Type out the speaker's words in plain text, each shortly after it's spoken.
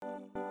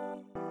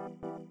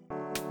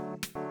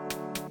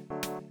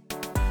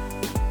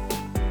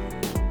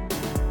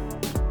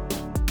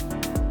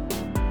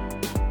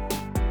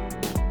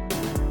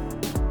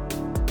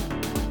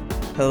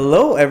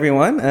Hello,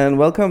 everyone, and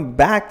welcome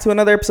back to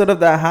another episode of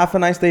the Half a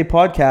Nice Day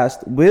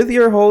podcast with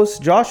your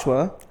host,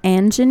 Joshua.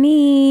 And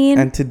Janine.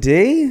 And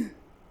today,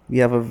 we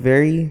have a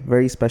very,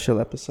 very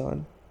special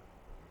episode.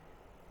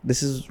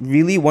 This is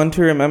really one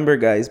to remember,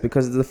 guys,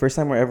 because it's the first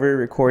time we're ever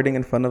recording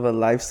in front of a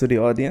live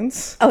studio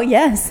audience. Oh,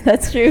 yes,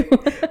 that's true.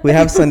 We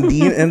have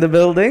Sandeen in the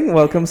building.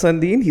 Welcome,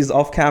 Sandeen. He's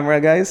off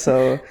camera, guys,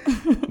 so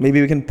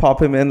maybe we can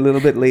pop him in a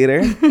little bit later.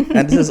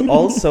 And this is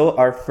also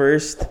our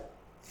first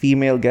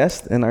female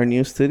guest in our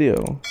new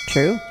studio.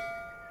 True.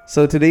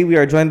 So today we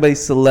are joined by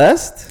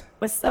Celeste.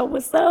 What's up?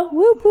 What's up?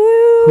 Whoop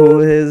whoop. Who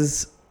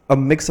is a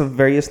mix of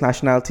various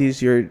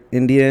nationalities. You're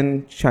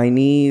Indian,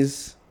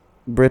 Chinese,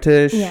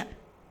 British. Yeah.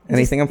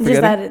 Anything I'm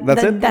forgetting?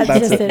 That's it?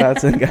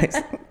 That's it,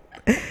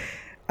 guys.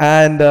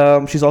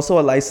 And she's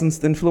also a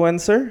licensed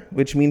influencer,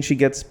 which means she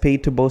gets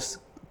paid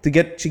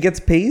she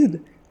gets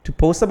paid to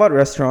post about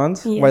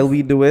restaurants while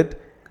we do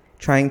it,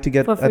 trying to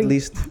get at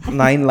least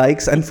 9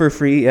 likes and for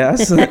free,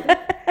 yes.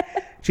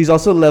 She's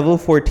also level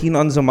 14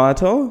 on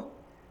Zomato,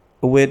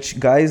 which,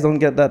 guys, don't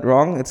get that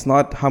wrong. It's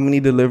not how many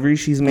deliveries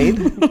she's made.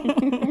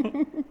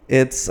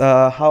 It's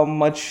how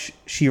much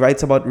she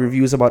writes about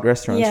reviews about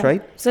restaurants,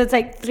 right? So it's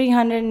like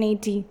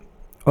 380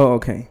 Oh,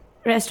 okay.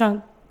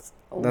 restaurants.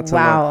 That's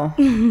wow.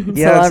 It's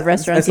a lot of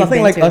restaurants. It's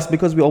nothing like us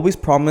because we always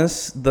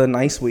promise the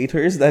nice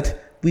waiters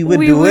that we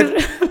would do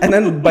it. And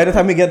then by the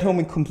time we get home,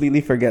 we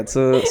completely forget.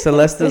 So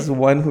Celeste is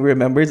one who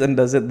remembers and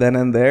does it then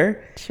and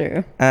there.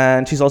 True.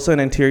 And she's also an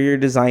interior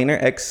designer,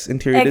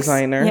 ex-interior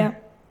designer.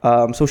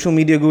 Yeah. Social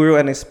media guru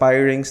and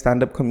aspiring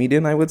stand-up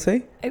comedian, I would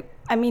say.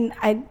 I mean,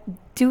 I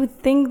do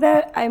think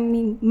that. I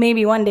mean,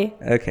 maybe one day.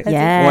 Okay.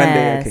 Yes. One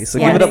day. Okay. So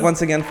Yes. give it up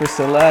once again for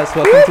Celeste.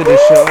 Welcome to the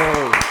show.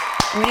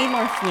 We need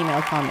more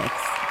female comics.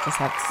 Just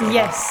have to say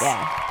Yes.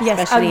 that. Yeah. Yes,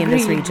 Especially in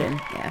this agreed.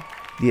 region. Yeah.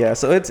 Yeah.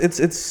 So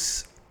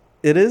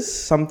it is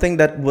something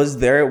that was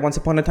there once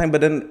upon a time, but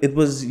then it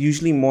was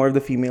usually more of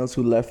the females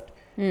who left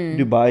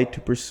Dubai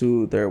to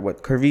pursue their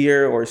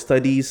career or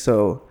studies.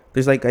 So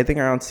there's I think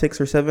around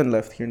 6 or 7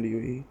 left here in the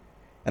UAE,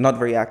 and not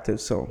very active.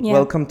 So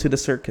welcome to the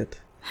circuit.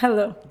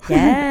 Hello.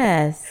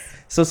 Yes.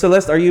 So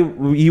Celeste,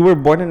 you were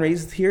born and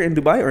raised here in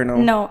Dubai or no?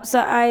 No. So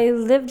I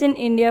lived in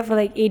India for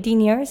like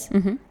 18 years.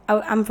 Mm-hmm.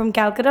 I'm from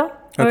Calcutta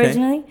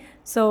originally.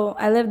 So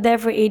I lived there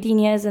for 18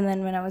 years, and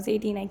then when I was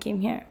 18, I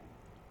came here.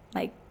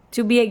 Like,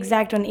 to be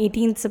exact, on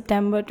 18th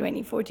September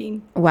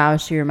 2014. Wow,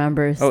 she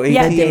remembers. Oh, 18,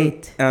 Yeah.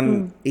 Date.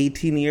 And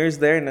 18 years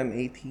there and then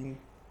 18.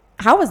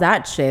 How was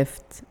that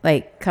shift?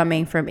 Like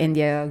coming from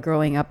India,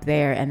 growing up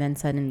there, and then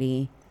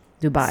suddenly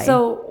Dubai.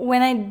 So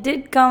when I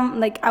did come,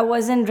 like, I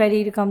wasn't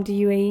ready to come to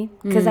UAE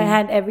because I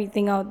had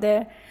everything out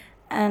there,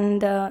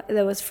 and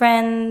there was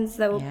friends,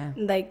 there were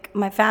like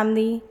my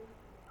family,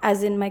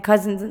 as in my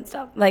cousins and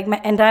stuff. Like, my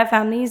entire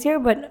family is here,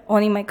 but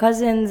only my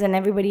cousins and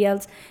everybody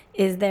else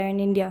is there in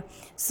India.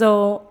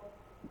 So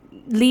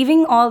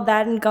leaving all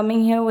that and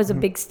coming here was a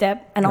big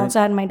step, and also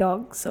I had my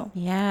dog. So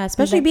yeah,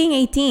 especially being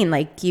 18,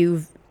 like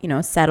you've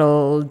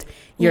settled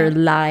your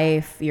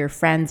life, your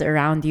friends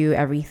around you,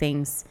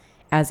 everything's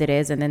as it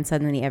is, and then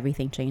suddenly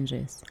everything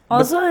changes.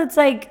 Also, it's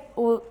like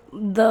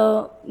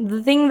the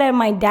thing that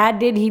my dad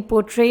did, he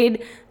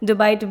portrayed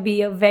Dubai to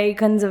be a very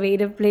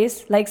conservative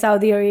place, like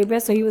Saudi Arabia.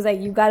 So he was like,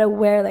 you gotta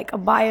wear like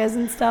abayas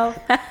and stuff.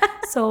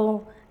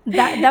 So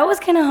that was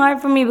kind of hard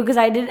for me because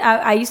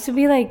I used to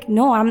be like,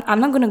 no,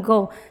 I'm not gonna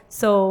go.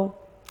 So,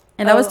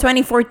 and that was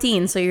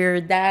 2014. So your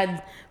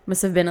dad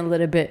must have been a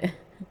little bit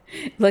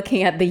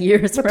looking at the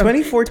years. But from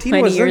 2014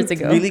 20 wasn't years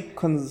ago. really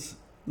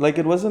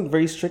it wasn't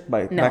very strict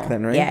back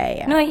then, right?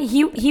 Yeah. No,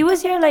 he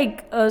was here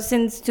like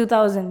since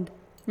 2000.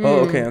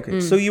 Oh, okay.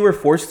 So you were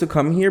forced to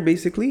come here,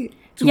 basically?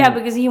 Yeah,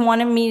 because he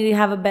wanted me to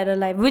have a better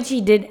life, which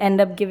he did end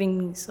up giving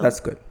me. So That's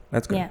good.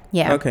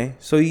 Yeah. Okay.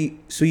 So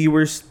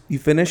you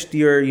finished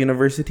your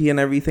university and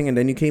everything, and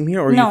then you came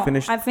here, or no, you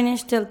finished? I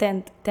finished till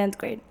 10th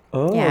grade.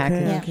 Oh, Yeah, okay.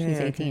 because Okay, she's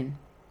okay. 18.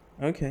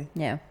 Okay.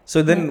 Yeah.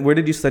 So then, where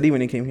did you study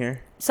when you came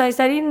here? So I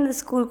studied in the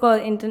school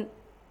called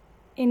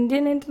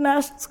Indian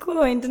International School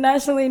or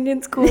International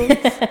Indian School.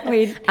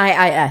 Wait.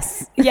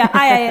 IIS.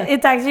 Yeah,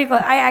 it's actually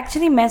called. I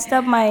actually messed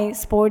up my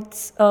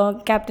sports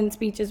captain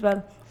speech as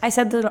well. I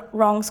said the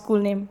wrong school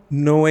name.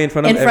 No way, in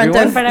front of In front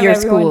everyone? of In front of your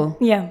everyone. school.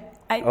 Yeah.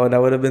 Oh,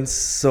 that would have been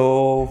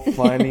so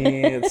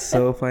funny. It's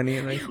so funny.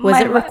 Like, Was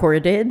it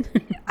recorded?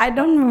 I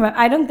don't remember.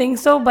 I don't think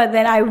so, but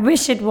then I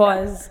wish it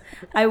was.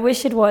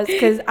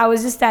 Because I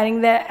was just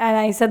standing there and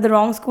I said the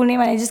wrong school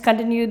name and I just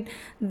continued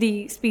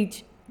the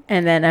speech.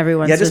 And then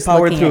everyone's just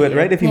power looking through at it, you.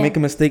 right? If you Yeah. make a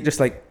mistake, just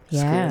like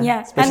Yeah.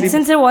 Yeah. Especially- And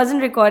since it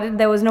wasn't recorded,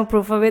 there was no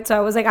proof of it. So I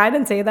was like, I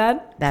didn't say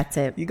that. That's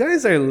it. You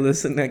guys are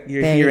listening.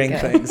 You're There you hearing go.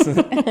 things.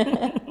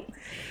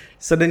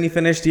 So then you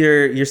finished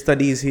your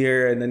studies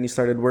here, and then you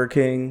started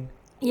working.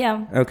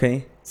 Yeah.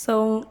 Okay.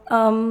 So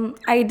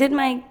I did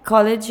my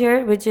college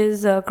here, which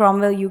is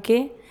Cromwell,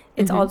 UK.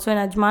 It's also in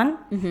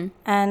Ajman.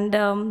 And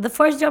the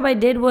first job I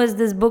did was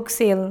this book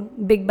sale,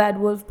 Big Bad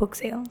Wolf book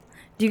sale.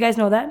 Do you guys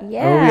know that?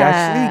 Yeah. Oh, we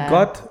actually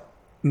got.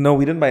 No,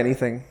 we didn't buy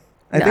anything.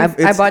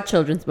 I bought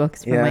children's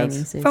books for Yeah, my it's-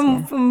 nieces.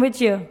 From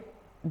which year?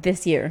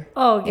 this year.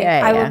 Oh, okay.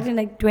 Yeah, I yeah. worked in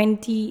like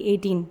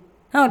 2018.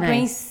 No,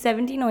 Nice.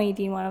 2017 or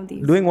 18, one of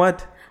these. Doing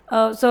what?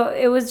 So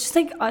it was just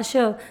like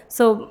usher.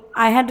 So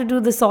I had to do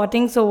the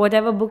sorting. So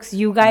whatever books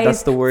you guys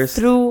That's the worst.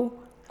 threw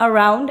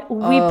around,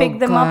 we Oh, picked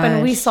them up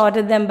and we gosh.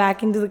 sorted them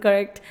back into the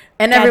correct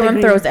And everyone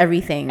category. throws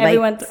everything.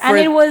 Everyone like, and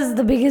it was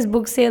the biggest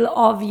book sale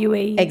of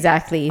UAE.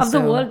 exactly Of the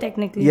so- world,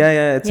 technically.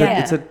 Yeah. It's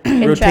Yeah. a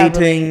In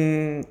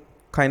rotating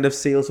kind of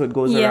sale, so it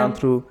goes Yeah. around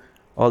through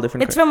all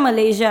different. It's from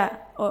Malaysia.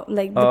 Or,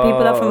 like the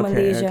people are from okay,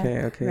 Malaysia.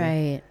 Okay.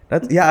 Right.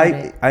 That's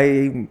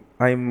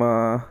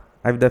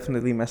I've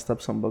definitely messed up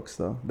some books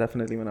though.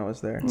 Definitely when I was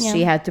there. Yeah.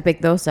 She had to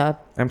pick those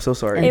up. I'm so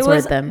sorry. And It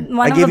was sort them.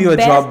 one I of gave the you a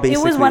best, job, It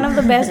was basically. one of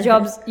the best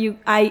jobs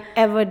I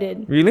ever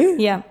did. Really?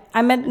 Yeah,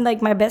 I met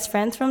like my best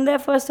friends from there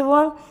first of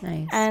all,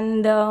 Nice.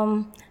 and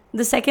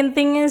the second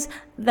thing is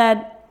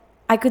that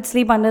I could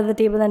sleep under the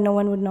table and no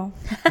one would know.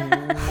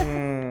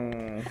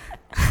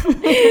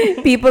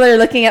 People are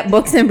looking at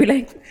books and be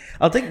like,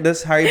 I'll take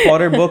this Harry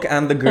Potter book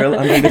and the girl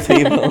under the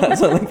table.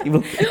 That's what like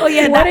people. Oh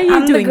yeah, What are you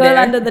I'm doing the girl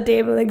there? under the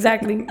table,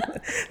 exactly.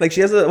 Like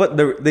she has a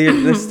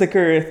the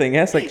sticker thing.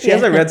 Yes, like she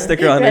has a Yeah. red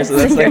sticker on her, Red so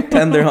that's sticker. like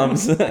 10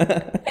 dirhams.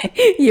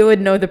 you would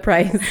know the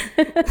price.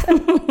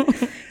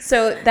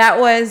 So that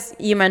was,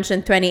 you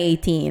mentioned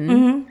 2018.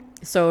 Mm-hmm.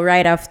 So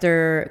right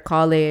after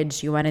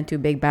college, you went into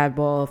Big Bad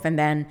Wolf. And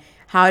then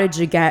how did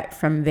you get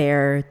from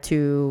there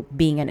to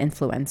being an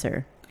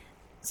influencer?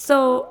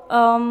 So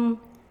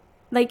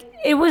like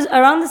it was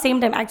around the same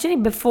time. Actually,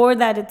 before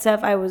that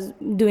itself, I was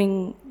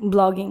doing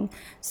blogging.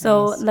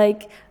 So Nice.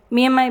 like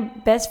me and my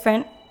best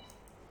friend.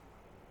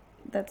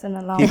 That's an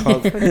alarm. He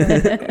called.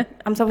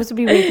 I'm supposed to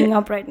be waking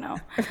up right now.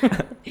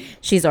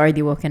 She's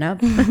already woken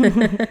up.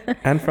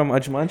 And from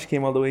Ajman, she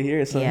came all the way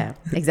here. So Yeah,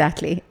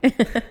 exactly.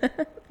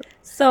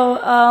 So,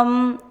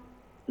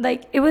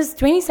 like it was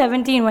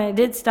 2017 when I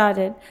did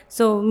started.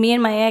 So me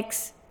and my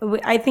ex,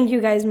 I think you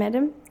guys met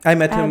him. I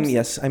met him. Abs-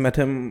 Yes, I met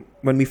him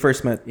when we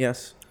first met.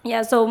 Yes.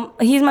 Yeah, so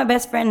he's my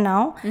best friend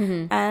now,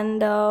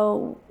 and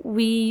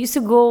we used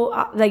to go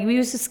like we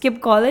used to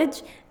skip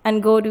college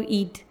and go to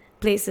eat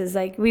places.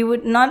 Like we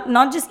would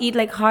not just eat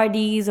like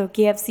Hardee's or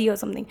KFC or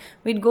something.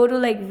 We'd go to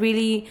like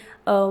really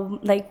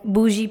like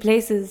bougie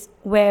places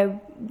where,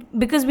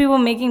 because we were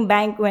making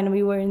bank when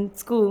we were in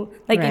school,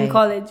 like in Right.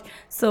 college.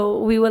 So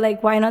we were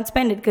like, why not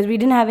spend it? Because we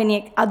didn't have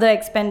any other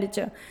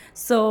expenditure.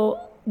 So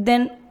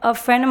then a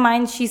friend of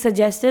mine, she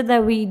suggested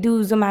that we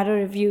do Zomato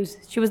reviews.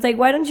 She was like,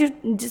 why don't you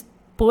just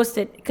post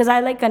it? Because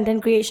I like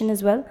content creation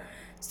as well.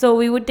 So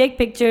we would take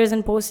pictures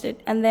and post it.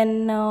 And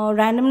then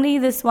randomly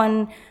this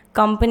one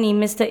company,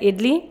 Mr.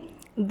 Idli,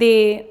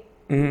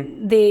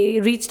 they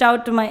reached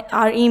out to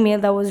our email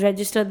that was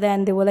registered there,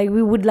 and they were like,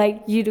 we would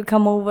like you to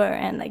come over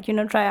and like,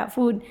 try our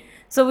food.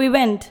 So we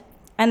went,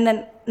 and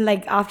then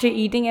like after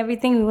eating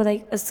everything, we were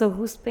like, so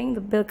who's paying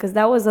the bill? Because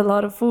that was a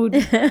lot of food.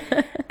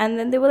 And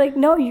then they were like,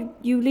 no,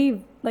 you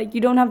leave, like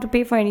you don't have to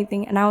pay for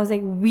anything. And I was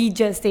like, we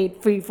just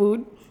ate free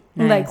food.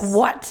 Like Nice.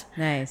 what?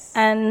 Nice.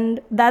 And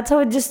that's how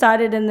it just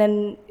started. And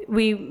then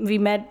we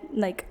met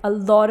like a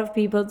lot of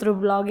people through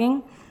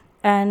blogging,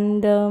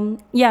 and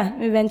yeah,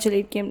 eventually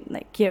it came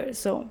like here.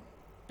 So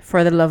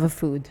For the love of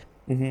food.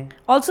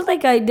 also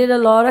like I did a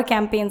lot of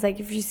campaigns,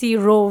 like if you see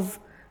Rove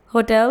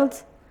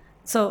hotels,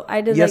 so I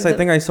did Yes, like I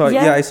think I saw it.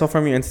 Yeah, I saw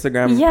from your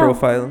Instagram Yeah.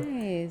 profile.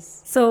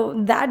 Nice. so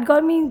that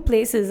got me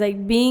places.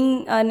 Like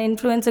being an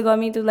influencer got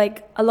me to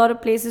like a lot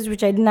of places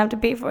which I didn't have to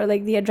pay for,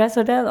 like the Address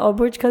Hotel or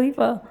Burj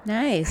Khalifa.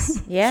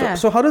 Nice. Yeah.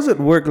 So how does it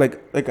work?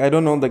 Like I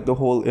don't know like the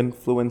whole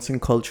influencing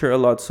culture a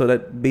lot. So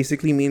that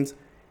basically means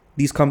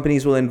these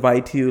companies will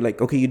invite you.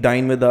 Like, okay, you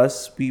dine with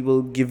us. We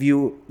will give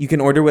you. You can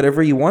order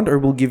whatever you want, or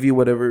we'll give you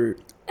whatever.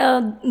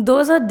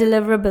 Those are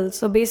deliverables.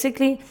 So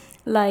basically,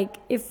 like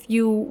if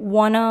you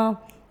wanna,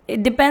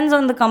 it depends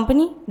on the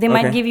company. They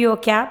might Okay. give you a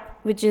cap,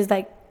 which is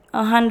like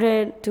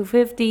 100,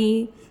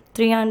 250,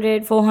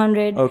 300,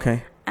 400.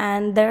 Okay.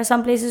 And there are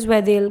some places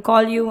where they'll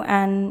call you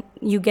and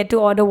you get to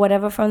order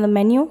whatever from the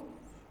menu.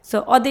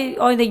 So or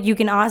you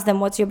can ask them,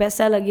 what's your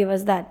bestseller? Give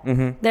us that.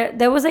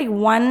 There was like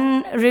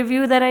one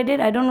review that I did.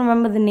 I don't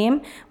remember the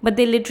name, but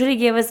they literally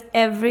gave us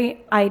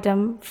every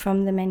item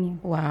from the menu.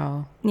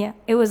 Wow. Yeah,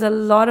 it was a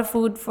lot of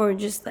food for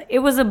just it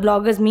was a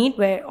bloggers meet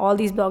where all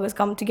these bloggers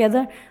come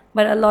together,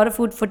 but a lot of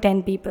food for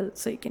 10 people.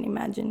 So you can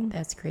imagine.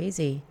 That's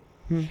crazy.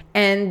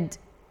 And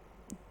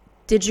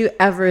did you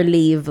ever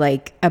leave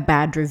like a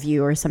bad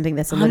review or something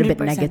that's a little bit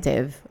 100%.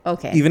 negative?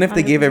 Okay. Even if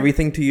they gave 100%.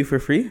 everything to you for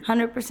free?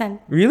 100%.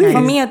 Really? For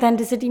me,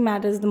 authenticity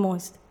matters the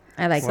most.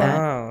 I like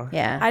Wow. that.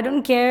 Yeah. I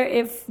don't care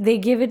if they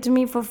give it to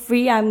me for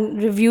free. I'm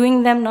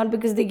reviewing them not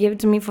because they give it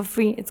to me for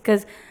free. It's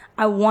because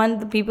I want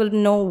the people to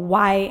know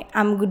why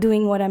I'm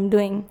doing what I'm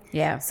doing.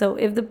 Yeah. So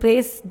if the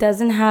place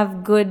doesn't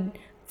have good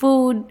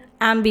food,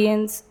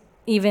 ambience,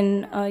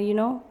 even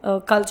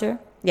culture,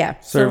 Yeah.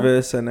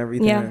 Service and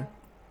everything. yeah.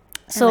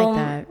 So I like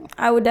that.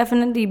 I would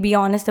definitely be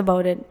honest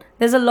about it.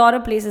 There's a lot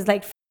of places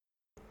like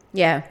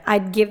Yeah.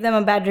 I'd give them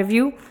a bad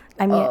review.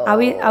 I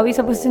mean, are we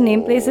supposed to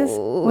name places?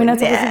 We're not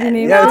supposed to be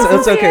naming. Yeah,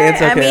 it's okay.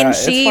 It's okay. I mean,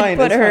 It's she fine,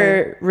 put it's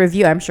her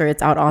review. I'm sure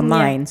it's out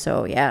online.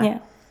 So yeah. Yeah.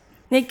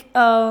 Like,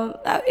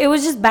 it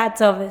was just bad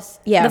service.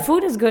 Yeah. The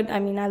food is good. I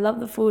mean, I love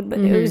the food, but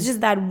it was just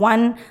that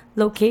one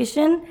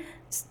location.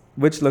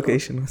 Which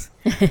location was?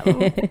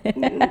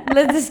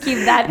 Let's just keep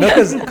that.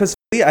 No, because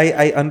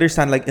I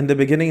understand. Like in the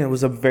beginning, it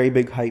was a very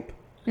big hype.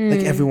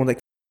 Like everyone like.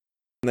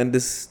 And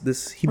then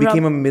he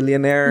became a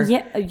millionaire.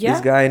 Yeah.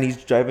 This guy, and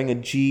he's driving a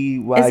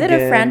G-Wagon. Is it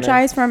a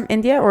franchise from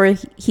India or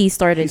he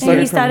started?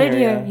 He started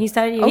here. Yeah. He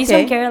started here. Okay. He's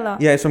from Kerala.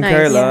 Yeah, he's from Nice,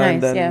 Kerala, yeah,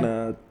 and nice,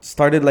 then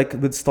started like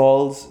with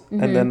stalls,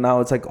 and then now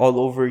it's like all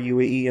over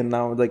UAE, and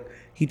now like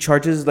he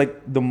charges like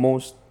the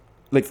most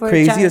like For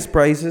craziest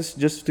prices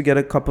just to get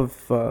a cup of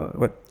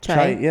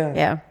chai. Yeah.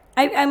 Yeah.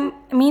 I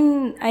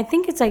mean, I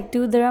think it's like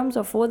 2 dirhams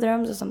or 4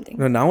 dirhams or something.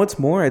 No, now it's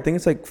more. I think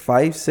it's like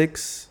 5,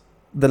 6.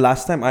 The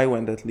last time I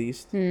went, at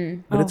least.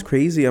 But it's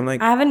crazy. I'm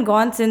like, I haven't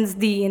gone since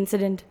the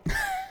incident.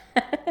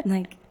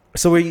 Like,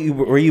 so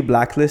were you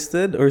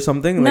blacklisted or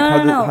something?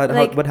 Like, No.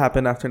 Like, what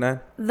happened after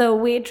that? the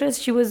waitress,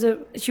 she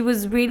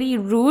was really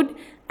rude,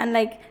 and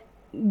like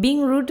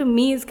being rude to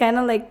me is kind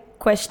of like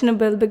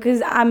questionable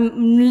because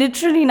I'm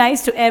literally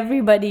nice to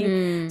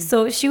everybody.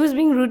 So she was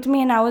being rude to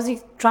me, and I was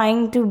like,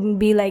 trying to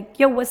be like,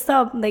 yo, what's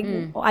up? Like,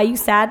 are you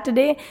sad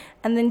today?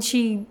 And then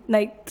she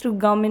like threw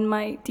gum in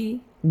my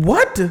tea.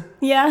 What?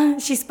 Yeah,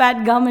 she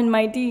spat gum in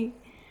my tea.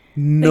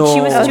 No. Like,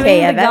 she was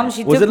chewing the gum.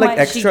 She Was took it like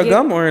my, extra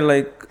gum or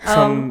like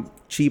some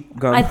cheap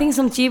gum? I think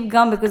some cheap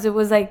gum because it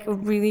was like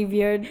really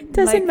weird.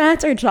 Doesn't like,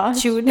 matter,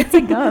 Josh. chewed. It's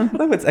a gum.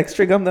 No, if it's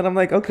extra gum, then I'm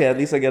like, okay, at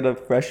least I get a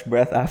fresh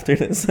breath after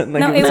this. And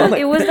like, No, it's not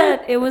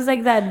it was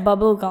like that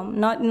bubble gum,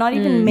 not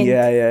even mint.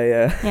 Yeah.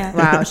 Yeah.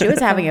 Wow, she was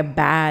having a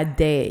bad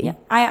day. Yeah.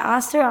 I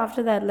asked her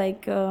after that,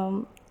 like,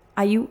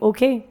 are you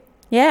okay?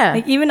 Yeah.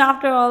 Like, even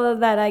after all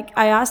of that,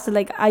 I asked her,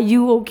 like, are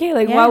you okay?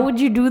 Like, Yeah. why would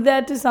you do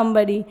that to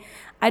somebody?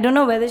 I don't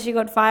know whether she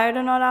got fired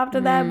or not after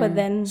that, but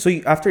then So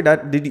after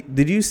that,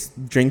 did you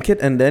drink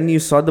it and then you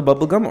saw the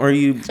bubble gum, or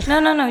you?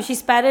 no, she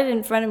spat it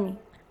in front of me.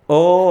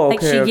 Oh, okay.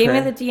 Like, she gave me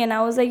the tea, and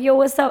I was like, yo,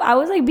 what's up? I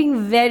was like being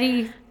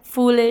very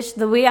foolish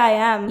the way I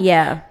am.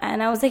 Yeah.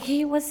 And I was like,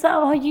 hey, what's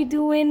up? How you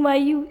doing? Why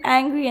are you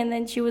angry? And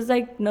then she was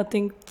like,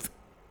 nothing.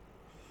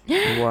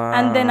 Wow.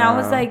 And then I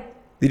was like,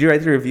 did you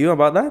write a review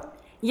about that?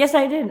 yes,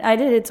 I did.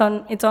 It's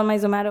on my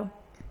Zomato.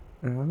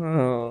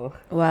 Oh.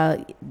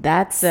 Well,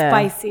 that's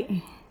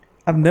Spicy.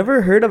 I've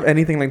never heard of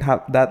anything like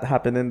that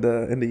happen in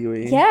the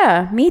UAE.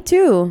 Yeah, me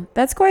too.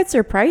 That's quite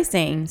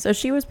surprising. So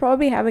she was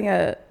probably having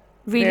a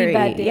Really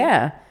bad day.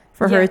 Yeah,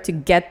 for her to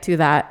get to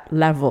that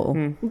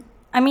level.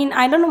 I mean,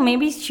 I don't know.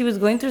 Maybe she was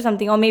going through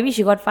something, or maybe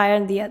she got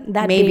fired that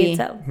day Maybe.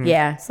 itself.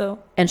 Yeah. So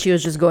And she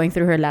was just going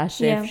through her last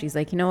shift. Yeah. She's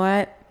like, you know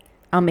what?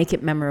 I'll make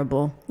it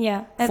memorable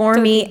yeah, for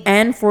me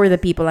and for the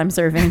people I'm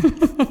serving.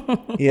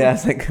 Yeah,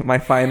 it's like my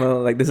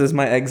final, like, this is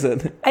my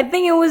exit. I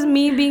think it was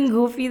me being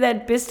goofy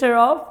that pissed her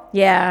off.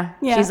 Yeah.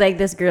 Yeah. She's like,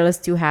 this girl is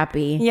too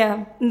happy.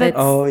 Yeah, But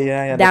Oh,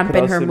 yeah. that could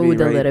dampen her also be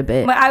mood a right. little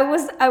bit. but I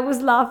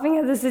was laughing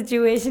at the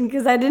situation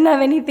because I didn't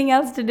have anything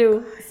else to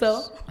do.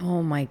 So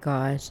Oh my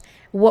gosh.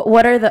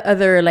 What are the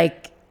other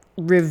like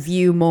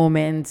review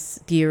moments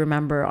do you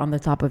remember on the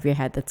top of your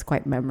head that's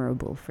quite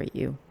memorable for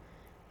you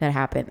that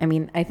happened? I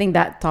mean, I think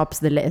that tops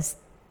the list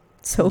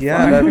so far.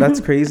 Yeah, that's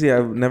crazy.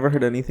 I've never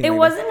heard anything. it like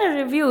wasn't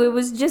a review. It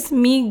was just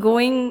me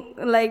going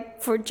like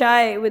for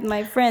chai with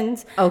my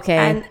friends. Okay.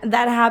 And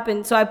that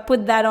happened. So I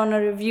put that on a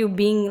review,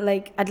 being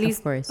like at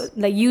least course.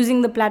 like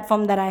using the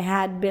platform that I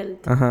had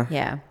built. that.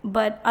 Yeah.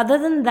 But other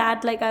than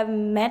that, like I've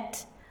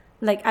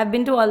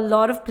been to a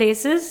lot of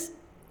places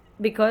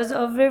because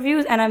of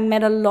reviews, and I've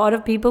met a lot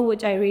of people,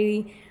 which I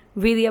really,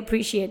 really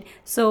appreciate.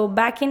 So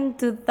back in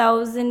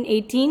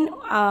 2018,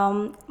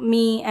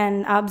 me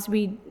and Abs,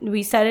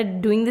 we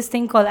started doing this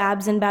thing called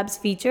Abs and Babs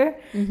feature.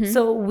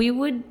 So we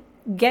would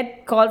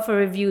get called for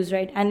reviews,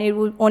 right? And it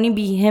would only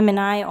be him and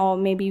I, or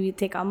maybe we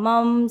take our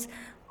mums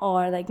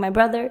or like my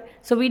brother.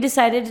 So we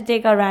decided to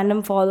take our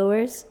random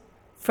followers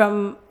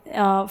from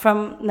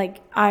like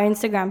our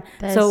Instagram.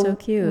 That is so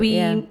cute, We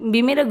yeah.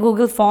 we made a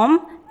Google form,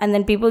 and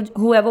then people,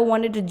 whoever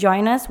wanted to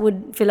join us,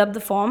 would fill up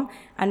the form,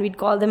 and we'd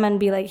call them and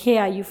be like, hey,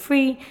 are you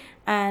free?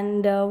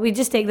 And we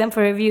just take them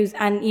for reviews.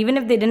 And even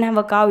if they didn't have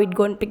a car, we'd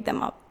go and pick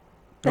them up.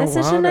 That's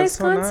Oh, such a wow, nice that's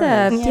so nice.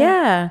 concept.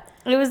 Yeah.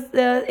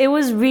 Yeah. It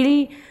was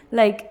really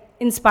like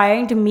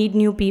inspiring to meet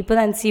new people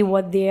and see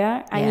what they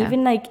are. And Yeah.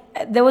 even like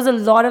there was a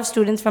lot of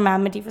students from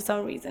Amity for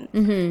some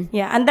reason.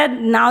 Yeah, and that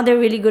now they're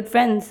really good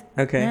friends.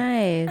 Okay.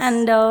 Nice.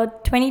 And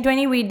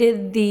 2020 we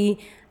did the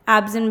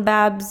Abs and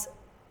Babs.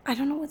 I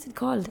don't know what's it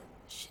called.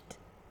 Shit.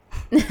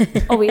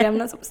 Oh wait, I'm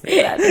not supposed to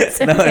say that.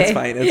 No, okay. it's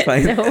fine. It's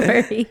fine. Don't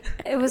worry.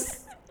 It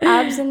was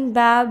Abs and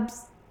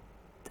Babs.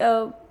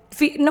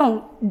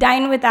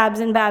 Dine with Abs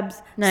and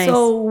Babs. Nice.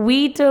 So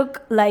we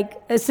took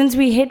since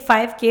we hit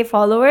 5K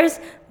followers,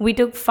 we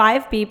took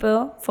 5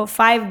 people for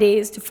 5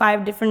 days to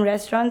 5 different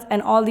restaurants,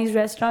 and all these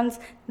restaurants,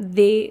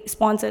 they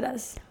sponsored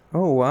us.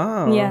 Oh,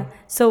 wow. Yeah.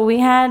 So we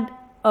had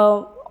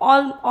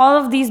all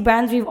of these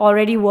brands we've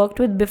already worked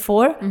with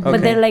before, but Okay.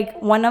 they're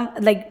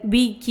like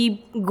we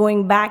keep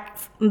going back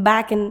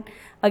and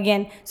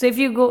again. So if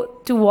you go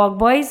to Walk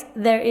Boys,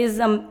 there is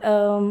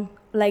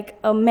like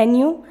a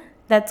menu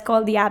that's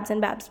called the Abs and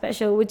Babs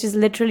special, which is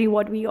literally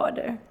what we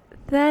order.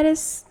 That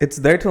is... It's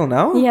there till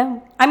now? Yeah.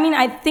 I mean,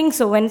 I think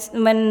so. When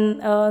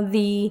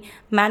the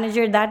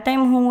manager that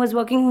time who was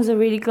working, who's a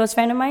really close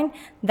friend of mine,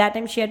 that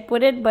time she had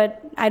put it,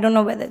 but I don't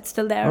know whether it's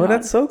still there or not.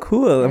 That's so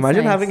cool. That's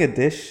Imagine nice. having a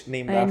dish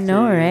named I after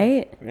know, you.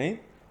 right?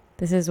 Right?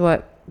 This is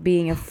what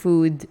being a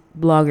food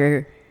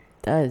blogger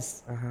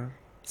does. Uh-huh.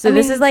 So I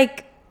this mean- is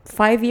like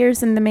 5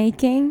 years in the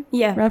making,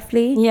 Yeah.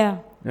 roughly. Yeah.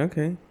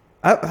 Okay.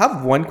 I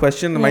have one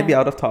question that might be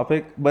out of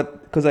topic, but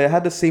because I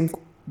had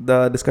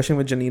the discussion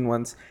with Janine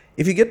once.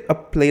 If you get a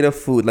plate of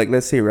food, like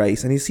let's say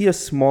rice, and you see a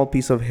small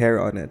piece of hair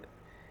on it,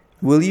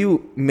 will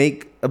you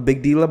make a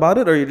big deal about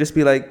it, or you just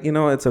be like,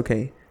 it's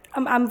okay?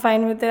 I'm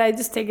fine with it. I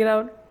just take it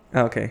out.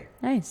 Okay.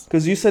 Nice.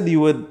 Because you said you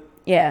would.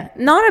 Yeah.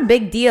 Not a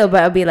big deal,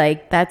 but I'll be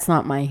like, that's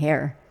not my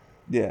hair.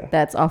 Yeah.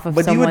 That's off of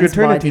But you someone's would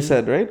return body. it, you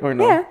said, right? Or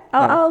no? Yeah.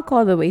 I'll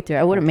call the waiter.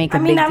 I wouldn't make a I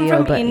mean, big I'm deal,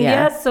 from but India,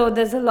 yeah. so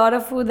there's a lot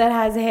of food that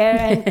has hair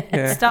and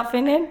Yeah. stuff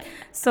in it.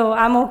 So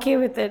I'm okay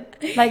with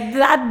it. Like,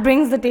 that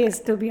brings the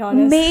taste, to be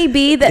honest.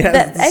 Maybe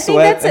Yes, I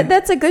think sweat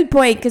that's a good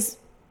point, because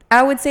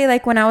I would say,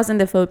 like, when I was in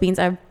the Philippines,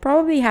 I've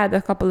probably had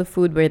a couple of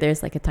food where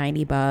there's like a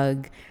tiny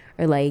bug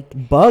or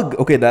like Bug.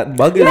 Okay, that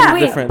bug is Wait,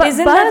 different. but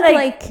isn't bug, that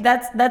like-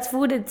 that's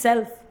food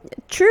itself?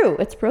 true,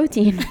 it's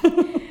protein.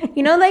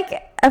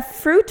 Like a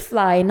fruit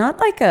fly, not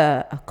like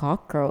a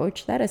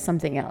cockroach. That is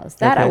something else.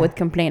 That I Okay. would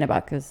complain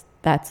about because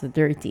that's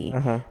dirty.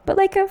 Uh-huh. But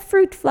like a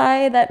fruit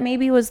fly that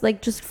maybe was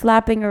like just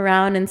flapping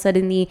around and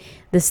suddenly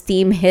the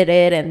steam hit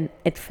it and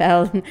it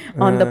fell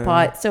on the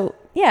pot. So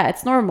yeah,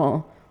 it's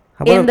normal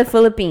How in about the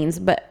Philippines.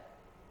 But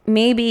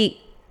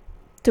maybe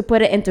to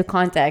put it into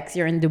context,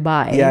 you're in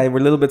Dubai. yeah, we're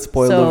a little bit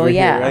spoiled So, over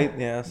yeah. here, right?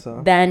 Yeah,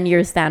 so. Then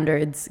your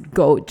standards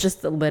go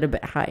just a little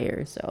bit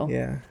higher. So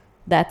Yeah.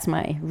 that's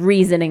my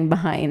reasoning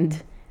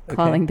behind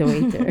calling the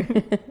waiter.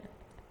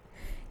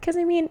 Because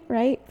I mean,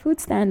 right? Food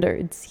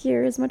standards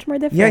here is much more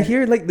different. Yeah,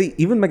 here, like,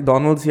 even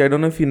McDonald's here, I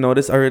don't know if you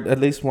noticed, or at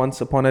least once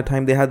upon a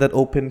time, they had that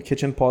open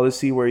kitchen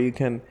policy where you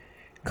can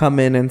come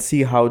in and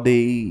see how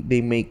they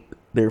make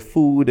their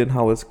food and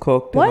how it's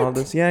cooked and all What?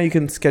 this. Yeah, you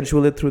can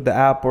schedule it through the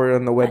app or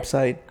on the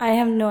website. I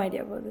have no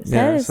idea about this.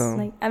 Yeah, That is so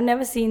Like, I've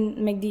never seen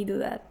McD do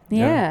that.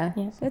 Yeah,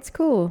 Yeah. that's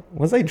cool.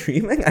 was I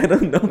dreaming? I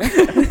don't know.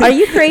 Are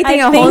you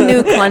creating I a whole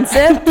think- new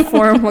concept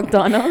for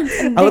McDonald's?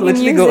 I would They can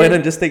literally use go in it.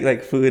 and just take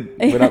like food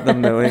without them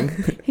knowing.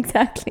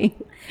 Exactly.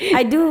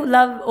 I do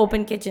love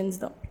open kitchens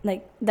though.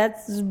 Like,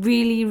 that's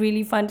really,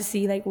 really fun to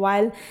see. Like,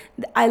 while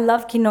I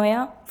love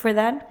Kinoya for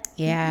that,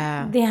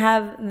 Yeah. they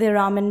have the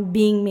ramen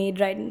being made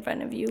right in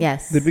front of you.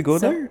 Yes. Did we go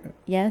So- there?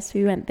 Yes,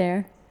 we went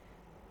there.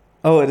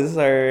 Oh, this is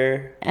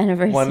our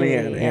Anniversary. 1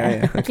 year.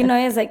 Yeah.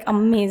 Kinoya is like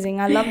amazing.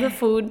 I love the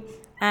food,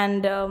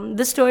 and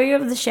the story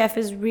of the chef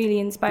is really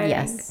inspiring.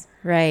 Yes.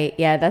 Right.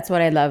 Yeah, that's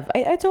what I love.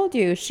 I told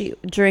you, she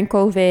during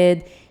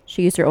COVID,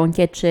 she used her own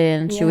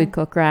kitchen. She Yeah. would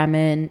cook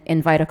ramen,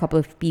 invite a couple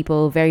of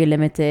people, very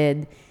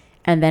limited,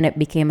 and then it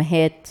became a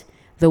hit.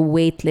 The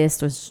wait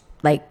list was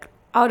like,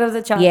 Out of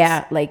the charts.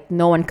 yeah, like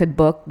no one could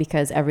book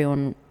because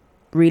everyone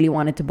really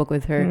wanted to book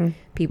with her.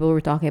 People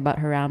were talking about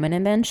her ramen,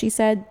 and then she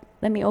said,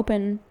 "Let me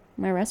open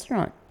my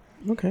restaurant."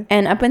 Okay.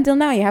 And up until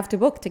now, you have to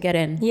book to get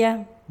in.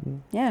 Yeah.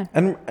 Yeah,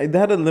 And they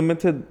had a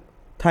limited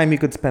time you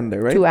could spend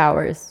there, right? 2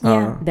 hours.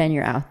 Yeah. Then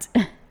you're out.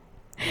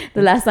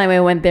 The last time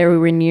I went there, we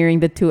were nearing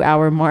the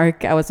 2-hour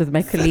mark. I was with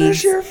my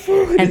colleagues, Finish your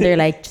food. and they're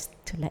like, just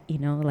to let you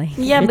know, like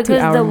Yeah, your because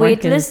 2-hour the mark wait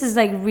is- list is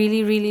like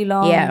really, really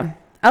long. Yeah,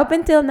 up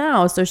until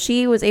now. So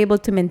she was able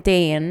to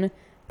maintain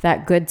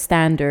that good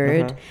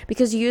standard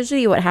because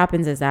usually what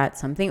happens is that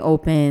something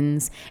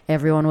opens,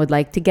 everyone would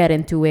like to get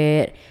into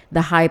it,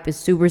 the hype is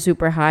super,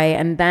 super high,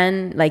 and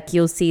then like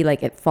you'll see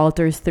like it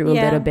falters through a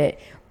Yeah. little bit.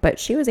 But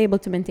she was able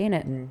to maintain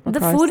it. The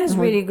across food is the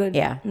whole- really good.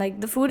 Yeah.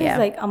 Like, the food Yeah. is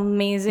like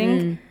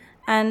amazing.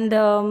 And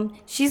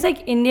she's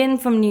like Indian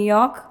from New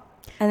York.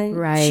 And then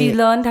she Right.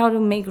 learned how to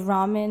make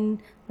ramen,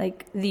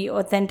 like the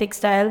authentic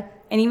style.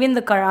 And even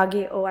the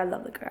karage. Oh, I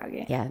love the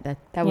karage. Yeah,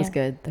 that was Yeah.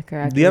 good. The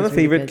karaage Do you have a was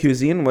really favorite good.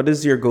 cuisine? What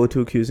is your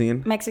go-to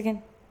cuisine?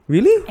 Mexican.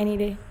 Really? Any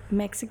day.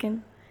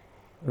 Mexican.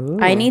 Ooh.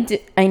 I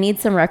need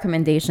some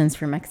recommendations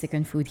for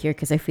Mexican food here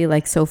because I feel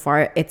like so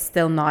far it's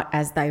still not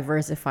as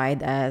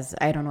diversified as,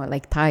 I don't know,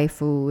 like Thai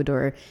food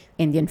or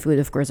Indian food.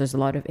 Of course, there's a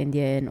lot of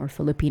Indian or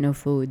Filipino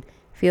food.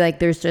 I feel like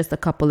there's just a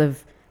couple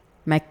of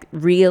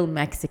real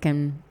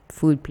Mexican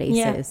food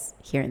places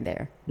here and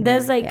there.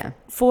 There's like Yeah.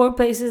 4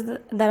 places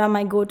that are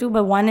my go-to,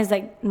 but one is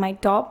like my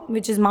top,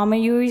 which is Mama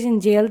Yuri's in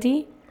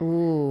JLT.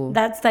 Ooh.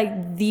 That's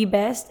like the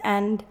best.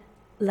 And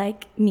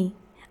like me,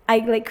 I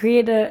like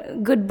create a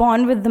good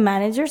bond with the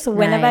manager. So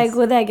whenever I Nice.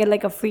 go there, I get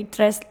like a free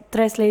tres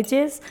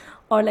leches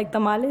or like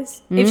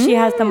tamales. If she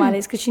has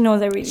tamales, because she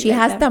knows I really She like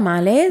has them.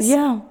 tamales?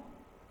 Yeah.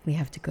 We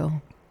have to go.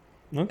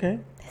 Okay.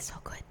 They're so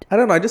good. I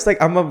don't know. I just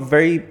like, I'm a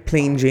very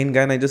plain Jane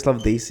guy and I just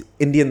love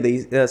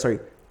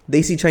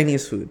Desi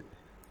Chinese food.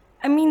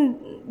 I mean,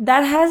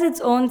 that has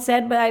its own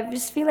set, but I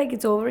just feel like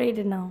it's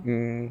overrated now.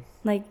 Mm,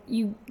 Like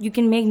you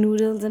can make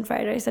noodles and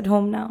fried rice at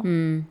home now.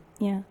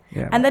 Yeah.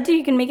 yeah. And that too,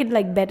 you can make it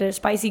like better,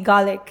 spicy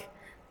garlic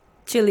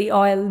chili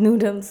oil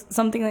noodles,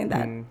 something like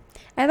that.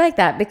 I like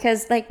that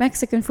because like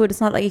Mexican food,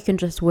 it's not like you can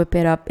just whip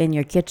it up in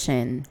your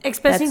kitchen.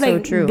 Especially That's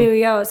like so true.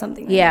 birria or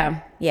something.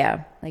 Like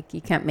Yeah. Like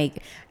you can't make.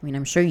 I mean,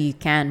 I'm sure you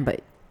can,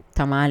 but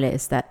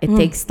tamales, that it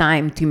takes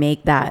time to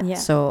make that. Yeah.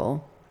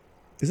 So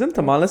isn't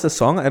tamales a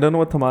song? I don't know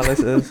what tamales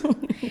is.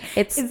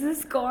 is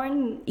this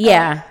corn?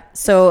 Yeah.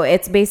 So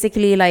it's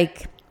basically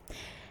like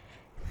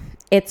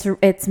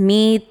it's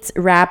meat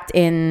wrapped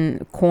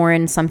in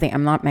corn something.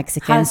 I'm not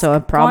Mexican, Husk, so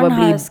I'm probably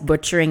corn husk.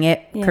 butchering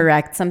it. Yeah.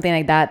 Correct. Something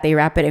like that. They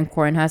wrap it in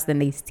corn husk, then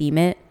they steam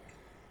it,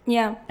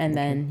 Yeah. and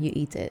then you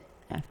eat it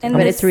after. And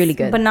But this it's really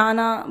good.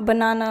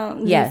 Banana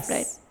leaf, Yes.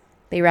 right?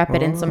 They wrap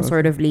it in some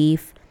sort of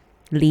leaves,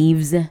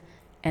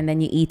 and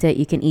then you eat it.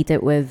 You can eat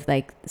it with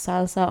like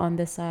salsa on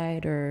the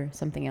side or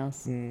something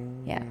else.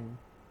 Yeah.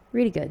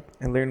 Really good.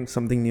 I learn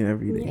something new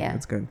every day. Yeah.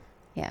 That's good.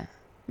 Yeah.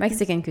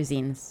 Mexican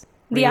cuisines.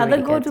 The really, other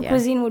really go-to good, yeah.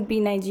 cuisine would be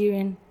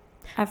Nigerian,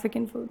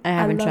 African food. I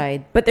haven't love-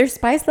 tried. But their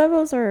spice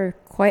levels are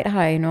quite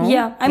high, no?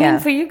 Yeah, I mean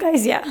for you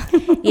guys, yeah.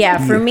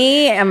 Yeah, for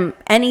me,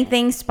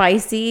 anything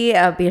spicy,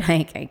 I'll be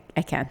like,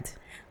 I can't.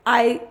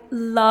 I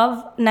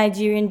love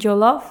Nigerian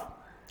jollof.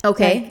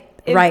 Okay.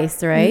 Like,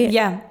 rice, right?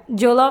 Yeah,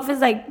 jollof is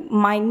like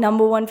my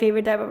number one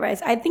favorite type of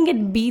rice. I think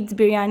it beats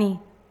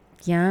biryani.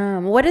 Yeah.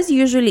 What is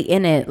usually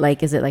in it?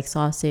 Like, is it like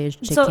sausage,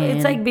 chicken? So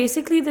it's like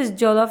basically this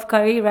jollof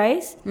curry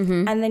rice,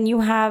 and then you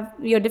have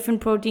your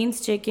different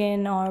proteins,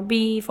 chicken or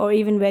beef or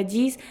even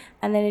veggies,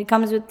 and then it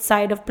comes with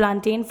side of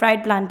plantain,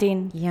 fried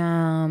plantain,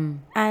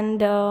 Yum.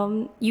 and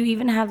you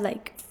even have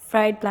like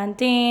fried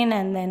plantain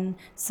and then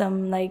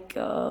some like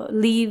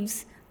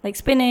leaves like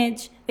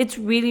spinach. It's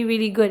really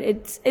really good.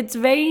 It's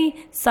very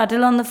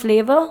subtle on the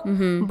flavor,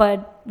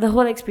 but the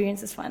whole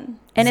experience is fun.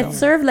 And it's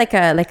served like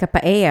a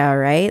paella,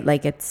 right?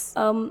 Like it's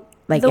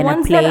like the in a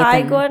ones plate that I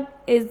and-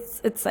 got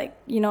it's like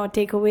a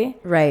takeaway.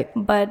 right.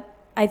 But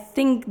I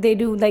think they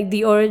do like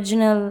the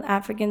original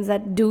Africans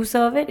that do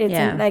serve it. It's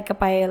Yeah. in like a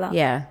paella.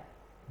 Yeah.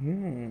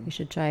 You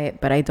should try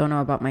it, but I don't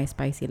know about my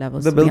spicy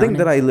levels. The to be building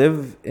that I honest.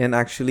 live in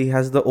actually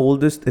has the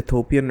oldest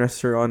Ethiopian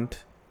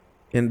restaurant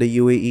in the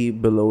UAE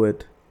below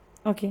it.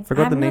 Okay.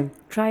 Forgot I the have name.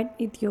 not tried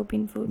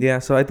Ethiopian food. Yeah,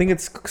 so I think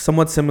it's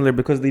somewhat similar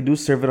because they do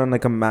serve it on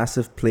like a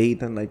massive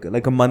plate and like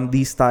a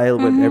mandi style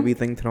with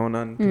everything thrown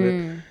onto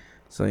it.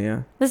 So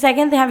yeah. The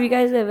second thing, have you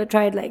guys ever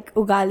tried like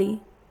ugali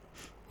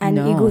and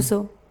No.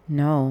 iguso?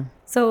 No.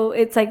 So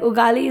it's like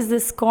ugali is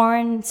this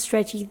corn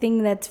stretchy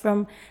thing that's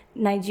from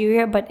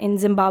Nigeria, but in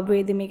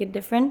Zimbabwe they make it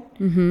different.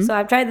 So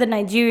I've tried the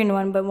Nigerian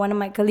one, but one of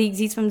my colleagues,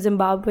 he's from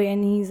Zimbabwe,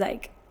 and he's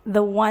like,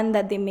 the one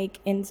that they make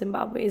in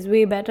Zimbabwe is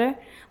way better.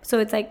 So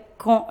it's like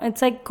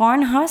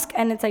corn husk,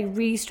 and it's like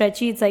really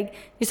stretchy. It's like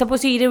you're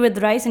supposed to eat it with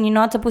rice, and you're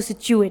not supposed to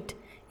chew it.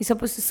 You're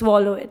supposed to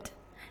swallow it.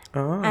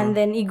 And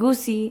then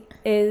igusi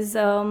is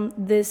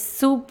this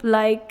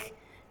soup-like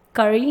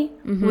curry,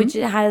 which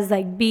has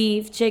like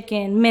beef,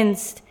 chicken,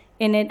 minced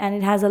in it, and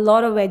it has a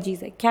lot of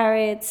veggies like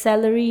carrots,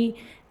 celery,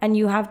 and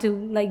you have to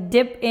like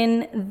dip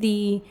in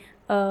the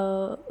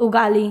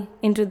ugali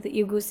into the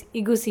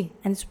igusi,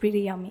 and it's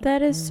pretty yummy.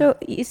 That is so.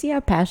 You see how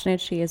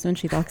passionate she is when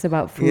she talks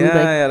about food. Yeah,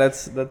 like, yeah,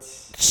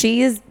 that's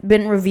she's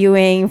been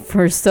reviewing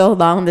for so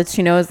long that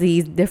she knows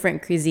these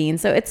different cuisines.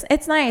 So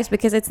it's nice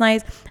because it's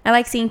nice. I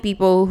like seeing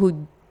people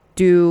who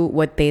do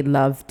what they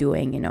love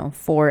doing,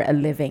 for a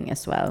living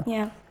as well.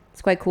 Yeah.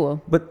 It's quite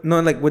cool. But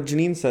no, like what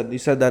Janine said, you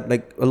said that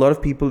like a lot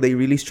of people, they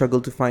really struggle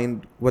to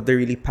find what they're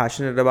really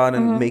passionate about,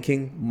 and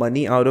making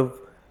money out of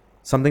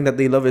something that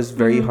they love is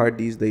very hard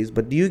these days.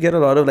 But do you get a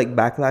lot of like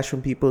backlash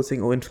from people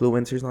saying, oh,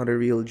 influencer's not a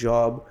real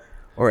job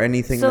or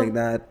anything like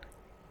that?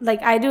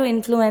 Like I do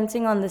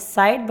influencing on the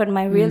side, but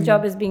my real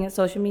job is being a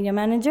social media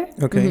manager.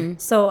 Okay.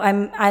 So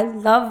I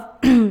love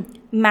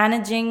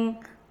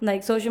managing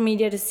like social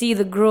media to see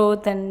the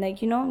growth and like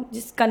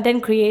just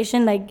content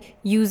creation, like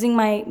using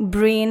my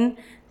brain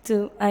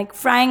to like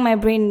frying my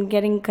brain,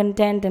 getting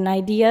content and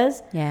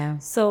ideas. Yeah.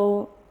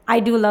 So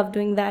I do love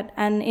doing that.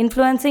 And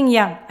influencing,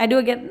 yeah, I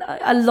do get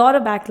a lot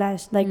of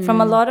backlash, like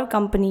from a lot of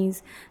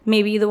companies,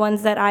 maybe the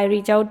ones that I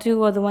reach out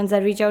to or the ones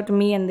that reach out to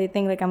me and they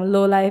think like I'm a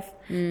low life,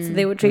 so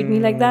they would treat me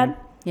like that.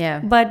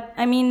 Yeah. But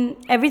I mean,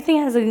 everything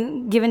has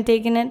a give and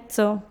take in it,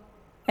 so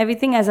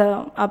everything has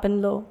a up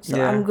and low. So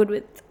Yeah. I'm good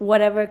with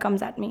whatever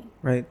comes at me.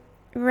 Right.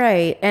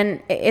 Right.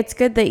 And it's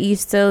good that you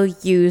still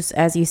use,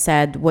 as you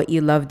said, what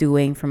you love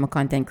doing from a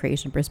content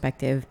creation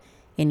perspective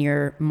in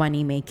your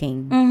money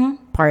making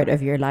part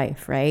of your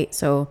life, right?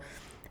 So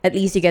at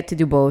least you get to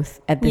do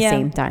both at the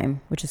same time,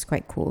 which is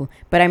quite cool.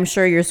 But I'm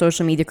sure your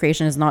social media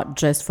creation is not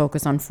just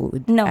focused on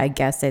food. No. I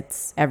guess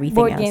it's everything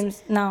Board else.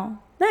 games now.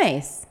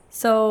 Nice.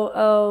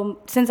 So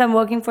since I'm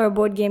working for a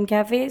board game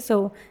cafe,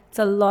 so it's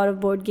a lot of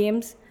board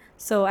games.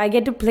 So I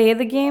get to play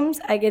the games,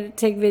 I get to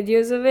take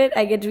videos of it,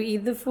 I get to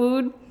eat the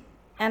food,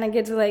 and I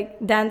get to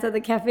like dance at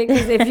the cafe.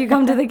 Because if you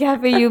come to the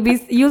cafe,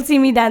 you'll see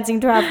me dancing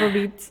to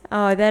Afrobeats.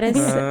 Oh,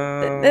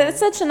 that's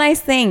such a nice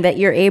thing that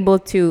you're able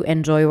to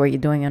enjoy what you're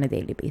doing on a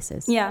daily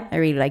basis. Yeah. I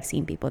really like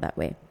seeing people that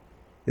way.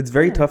 It's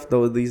very tough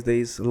though these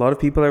days. A lot of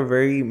people are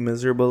very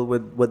miserable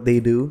with what they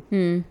do.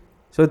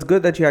 So it's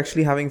good that you're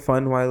actually having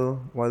fun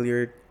while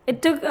you're.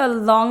 It took a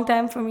long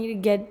time for me to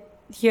get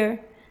here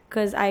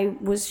because I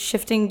was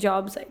shifting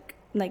jobs.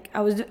 Like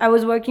I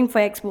was working for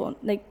Expo.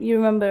 Like you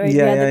remember, right? We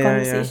had the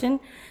conversation.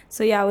 Yeah.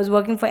 So yeah, I was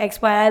working for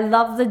Expo. I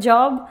loved the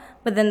job,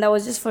 but then that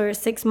was just for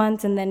 6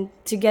 months, and then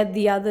to get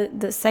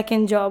the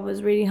second job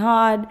was really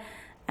hard.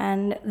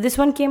 And this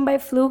one came by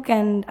fluke,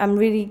 and I'm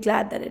really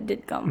glad that it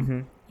did come.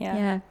 Mm-hmm.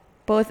 Yeah.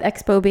 Both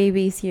Expo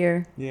babies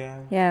here.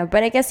 Yeah.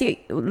 But I guess you,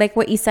 like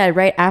what you said,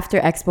 right after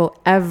Expo,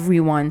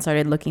 everyone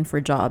started looking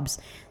for jobs.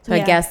 So I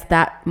guess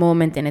that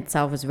moment in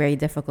itself was very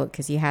difficult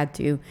because you had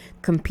to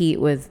compete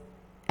with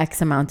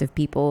X amount of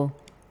people.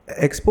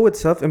 Expo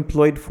itself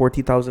employed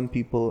 40,000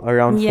 people,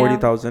 around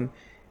 40,000.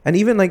 And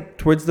even like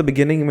towards the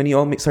beginning, when you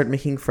all start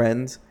making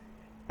friends,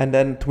 and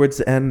then towards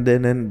the end,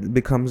 then it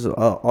becomes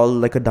all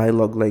like a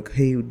dialogue, like,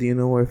 hey, do you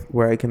know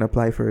where I can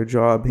apply for a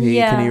job? Hey,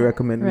 can you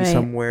recommend me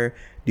somewhere?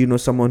 Do you know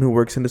someone who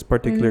works in this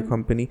particular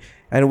company?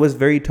 And it was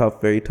very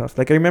tough.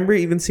 Like I remember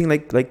even seeing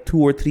like 2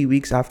 or 3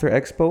 weeks after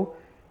Expo,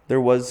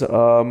 there was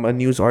a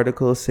news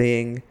article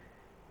saying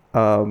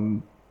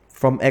from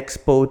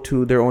Expo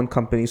to their own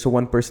company. So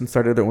one person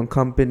started their own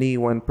company,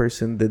 one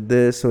person did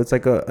this. So it's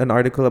like an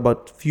article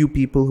about few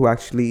people who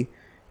actually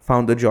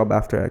found a job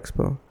after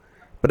Expo.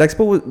 But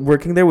Expo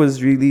working there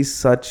was really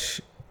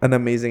such an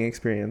amazing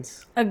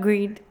experience.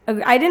 Agreed.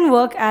 I didn't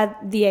work at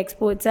the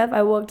Expo itself.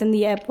 I worked in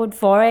the airport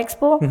for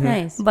Expo. Mm-hmm.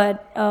 Nice.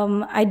 But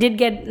I did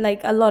get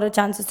like a lot of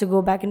chances to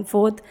go back and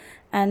forth.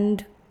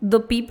 And the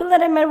people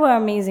that I met were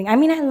amazing. I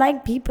mean, I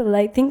like people.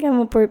 I think I'm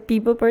a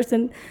people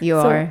person. You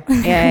are.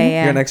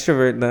 Yeah. You're an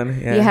extrovert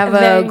then. Yeah. You have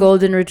a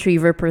golden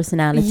retriever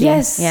personality.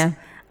 Yes. Yeah.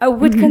 I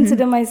would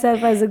consider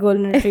myself as a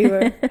golden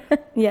retriever.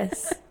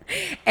 Yes.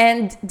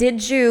 And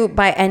did you,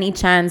 by any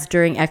chance,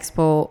 during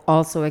Expo,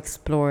 also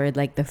explore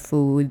like the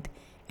food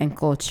and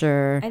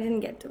culture? I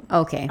didn't get to.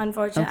 Okay.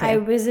 Unfortunately, I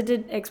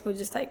visited Expo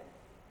just like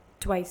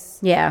twice.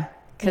 Yeah,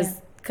 because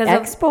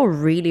Expo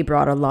really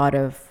brought a lot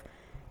of,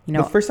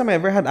 The first time I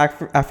ever had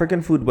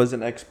African food was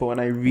in Expo,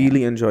 and I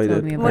really enjoyed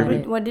it.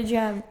 What did you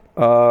have?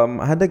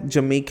 I had like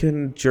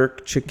Jamaican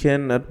jerk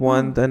chicken at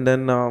one, and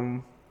then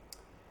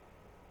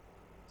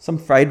some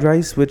fried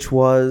rice, which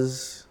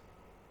was.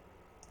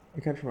 I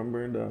can't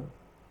remember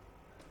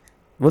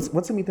what's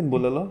the meat in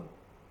bulalo?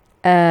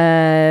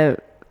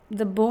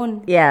 The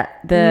bone. Yeah,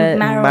 the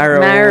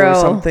marrow or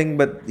something,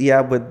 but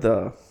with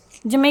the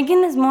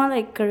Jamaican is more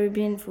like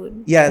Caribbean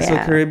food. So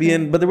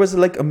Caribbean, but there was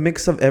like a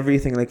mix of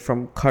everything, like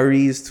from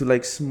curries to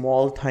like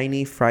small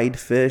tiny fried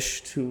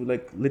fish to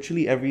like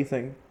literally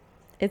everything.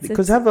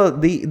 Because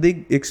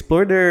they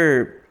explore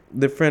their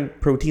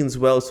different proteins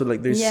well, so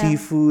like there's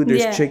seafood,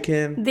 there's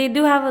chicken. They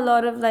do have a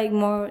lot of like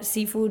more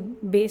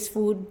seafood based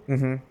food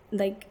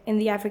like in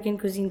the African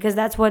cuisine, because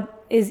that's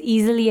what is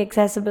easily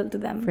accessible to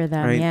them for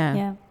them.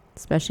 Right.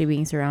 Especially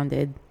being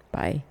surrounded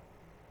by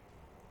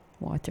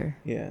water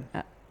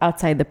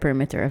outside the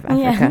perimeter of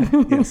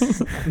Africa.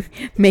 Yes.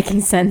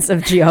 Making sense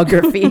of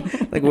geography.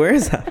 Like, where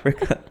is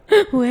Africa?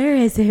 Where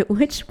is it?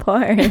 Which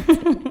part?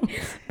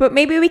 But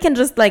maybe we can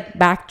just like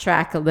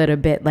backtrack a little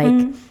bit,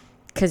 like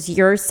because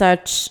you're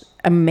such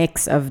a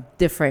mix of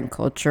different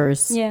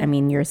cultures. I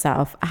mean,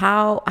 yourself.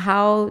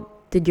 How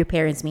did your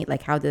parents meet?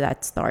 Like, how did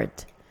that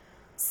start?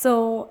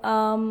 So,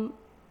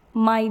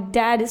 my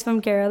dad is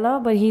from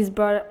Kerala, but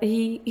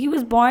he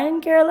was born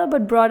in Kerala,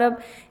 but brought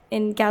up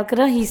in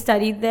Calcutta. He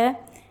studied there.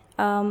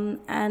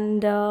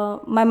 And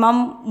my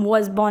mom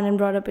was born and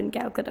brought up in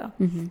Calcutta.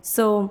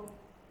 So,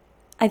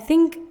 I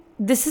think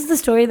this is the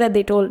story that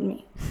they told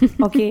me.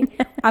 Okay,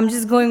 I'm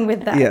just going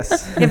with that.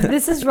 Yes. If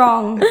this is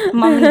wrong,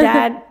 mom and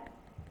dad,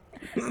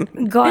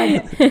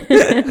 God,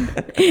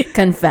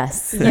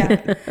 confess.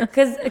 Yeah,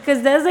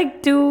 because there's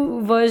like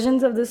two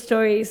versions of the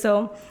story.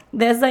 So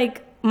there's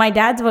like my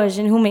dad's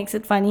version who makes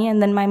it funny, and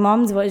then my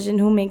mom's version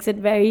who makes it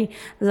very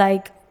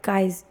like,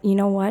 guys, you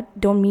know what?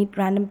 Don't meet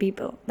random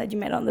people that you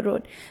met on the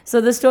road.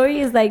 So the story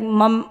is like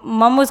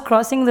mom was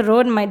crossing the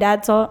road, and my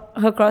dad saw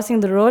her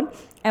crossing the road,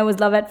 and it was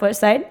love at first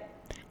sight.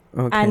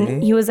 Okay.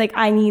 And he was like,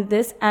 I need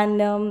this. And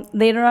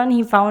later on,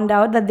 he found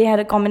out that they had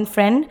a common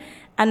friend.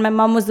 And my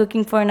mom was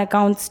looking for an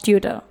accounts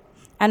tutor.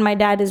 And my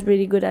dad is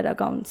really good at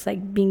accounts,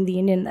 like being the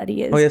Indian that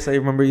he is. Oh, yes. I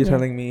remember you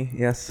telling me.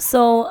 Yes.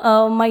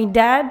 So my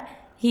dad,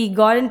 he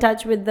got in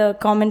touch with the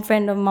common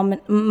friend of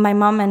my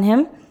mom and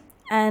him.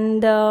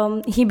 And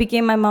he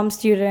became my mom's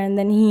tutor. And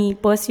then he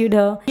pursued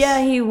her. Yeah,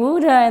 he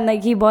wooed her. And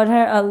like he bought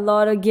her a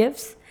lot of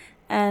gifts.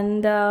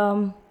 And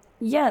I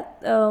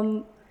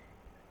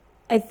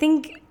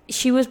think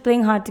she was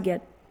playing hard to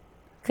get,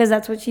 because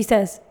that's what she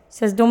says. She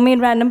says, don't meet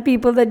random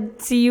people that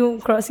see you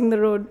crossing the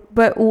road.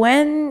 But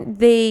when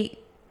they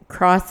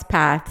cross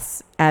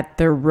paths at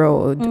the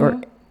road, or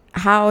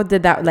how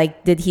did that,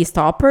 like, did he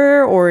stop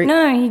her or?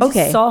 No, he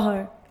just saw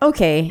her.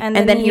 Okay. And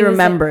then he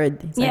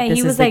remembered. Like,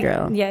 he was like,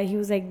 yeah, he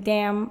was like,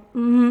 damn,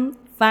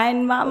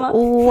 fine, mama.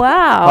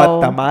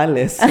 Wow. Hot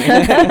tamales.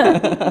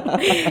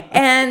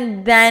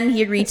 And then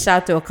he reached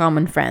out to a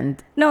common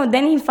friend. No,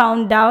 then he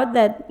found out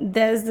that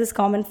there's this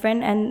common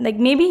friend, and like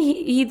maybe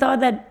he thought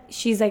that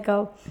she's like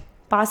a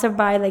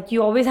passerby, like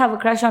you always have a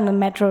crush on the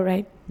metro,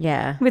 right?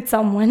 Yeah. With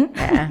someone.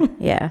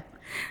 Yeah.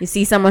 You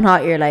see someone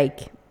hot, you're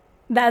like,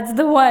 that's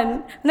the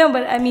one. No,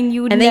 but I mean,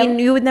 you would and then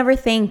you would never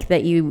think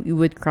that you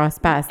would cross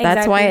paths. Exactly.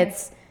 That's why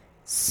it's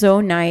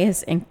so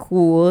nice and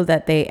cool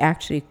that they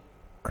actually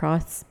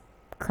crossed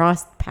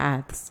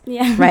paths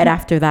right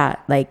after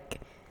that. Like,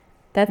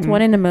 that's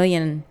 1 in a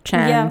million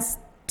chance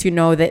to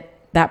know that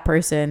that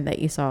person that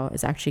you saw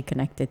is actually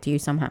connected to you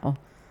somehow.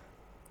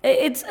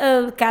 It's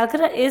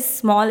Calcutta is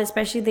small,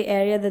 especially the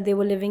area that they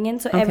were living in.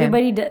 So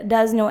everybody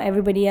does know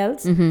everybody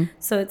else.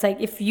 So it's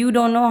like if you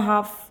don't know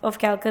half of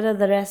Calcutta,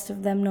 the rest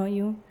of them know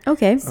you.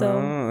 Okay. So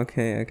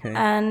okay.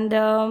 And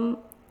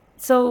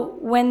so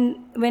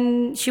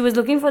when she was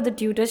looking for the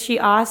tutor, she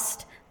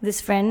asked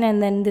this friend,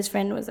 and then this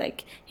friend was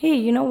like, "Hey,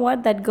 you know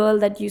what? That girl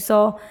that you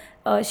saw,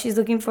 she's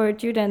looking for a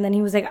tutor." And then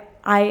he was like,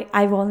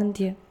 "I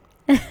volunteer."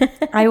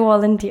 I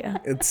volunteer.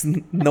 It's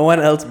no one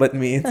else but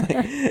me. It's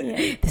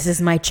like, this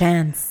is my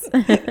chance.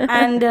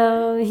 And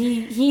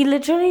he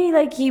literally,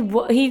 like,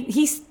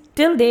 he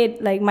still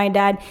did, like, my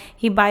dad,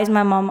 he buys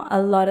my mom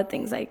a lot of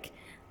things,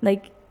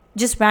 like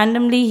just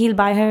randomly he'll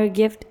buy her a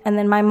gift. And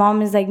then my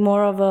mom is like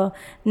more of a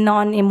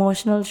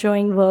non-emotional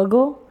showing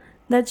Virgo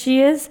that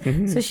she is.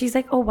 So she's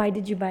like, "Oh, why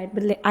did you buy it?"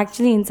 But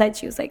actually inside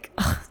she was like,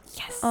 "Oh,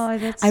 yes,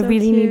 that's I so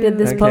really cute. needed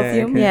this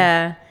perfume."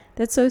 Yeah,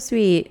 that's so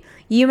sweet.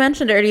 You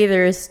mentioned earlier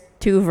there's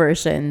 2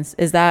 versions.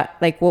 Is that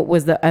like, what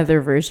was the other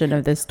version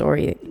of this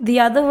story? The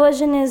other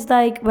version is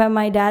like where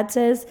my dad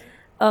says,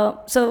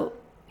 so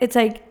it's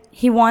like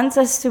he wants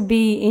us to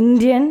be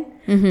Indian.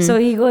 So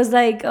he goes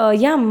like,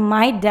 yeah,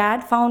 my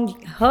dad found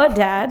her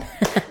dad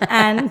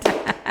and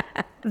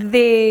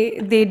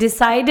they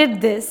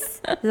decided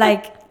this,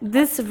 like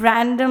this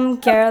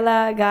random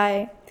Kerala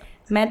guy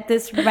met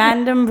this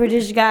random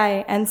British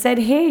guy and said,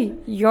 "Hey,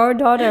 your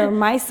daughter,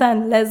 my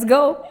son, let's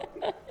go."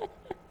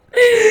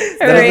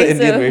 That is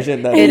the Indian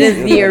version. It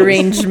is the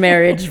arranged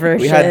marriage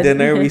version. We had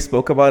dinner. We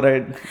spoke about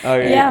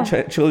our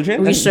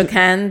children. We shook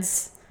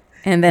hands,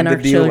 and then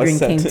our children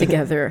came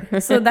together.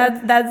 So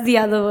that's the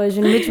other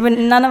version, which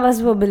none of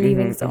us were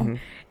believing.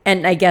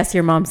 And I guess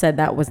your mom said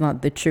that was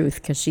not the truth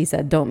because she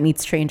said, "Don't meet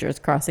strangers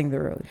crossing the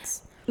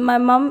roads." My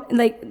mom,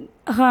 like,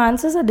 her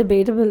answers are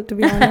debatable, to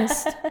be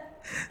honest.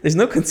 There's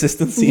no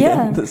consistency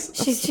in this.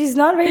 She's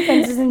not very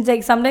consistent.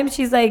 Like, sometimes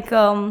she's like,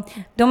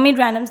 don't meet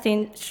random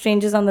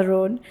strangers on the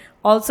road.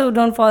 Also,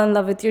 don't fall in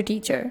love with your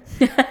teacher.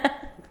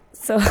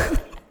 So,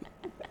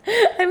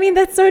 I mean,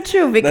 that's so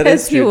true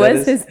because he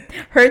was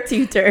her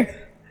tutor.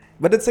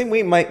 But the same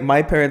way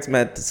my parents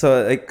met.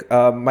 So like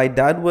my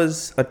dad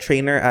was a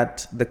trainer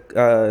at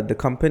the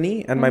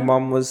company, and my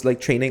mom was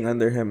like training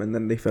under him, and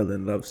then they fell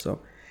in love. So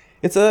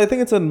I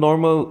think it's a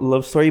normal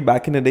love story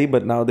back in the day,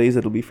 but nowadays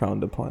it'll be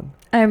frowned upon.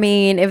 I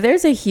mean, if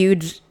there's a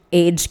huge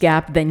age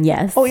gap, then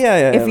yes. Oh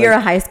yeah. If you're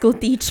a high school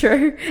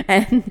teacher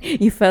and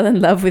you fell in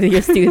love with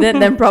your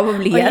student, then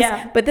probably yes.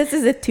 Yeah. But this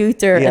is a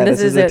tutor, and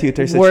this is a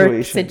tutor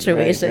work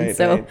situation. Right,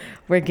 so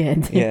we're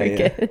good. We're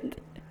good.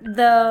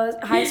 The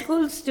high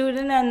school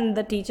student and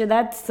the teacher,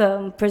 that's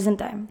prison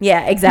time.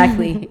 Yeah,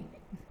 exactly.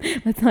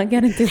 Let's not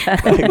get into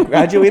that. I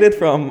graduated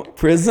from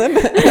prison.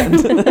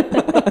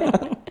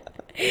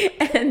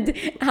 And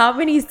how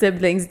many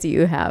siblings do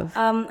you have?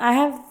 I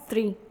have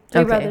three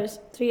brothers,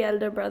 3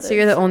 elder brothers. So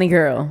you're the only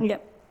girl?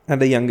 Yep. And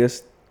the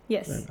youngest?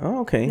 Yes. Oh,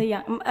 okay.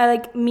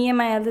 Like me and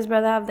my eldest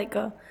brother have like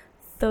a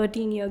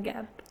 13-year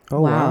gap.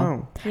 Oh,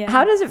 wow. Yeah.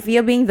 How does it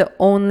feel being the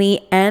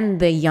only and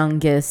the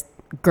youngest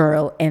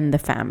girl in the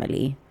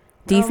family?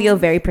 Do you feel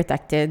very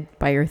protected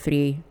by your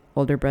 3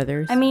 older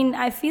brothers? I mean,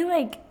 I feel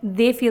like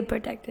they feel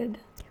protected.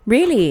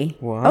 Really?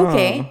 Wow.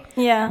 Okay.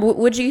 Yeah.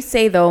 Would you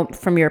say, though,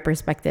 from your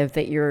perspective,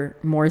 that you're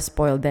more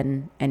spoiled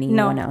than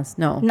anyone else?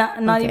 No.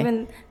 Not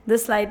even the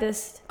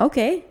slightest.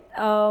 Okay.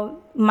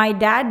 My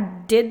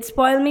dad did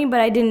spoil me,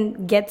 but I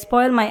didn't get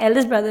spoiled. My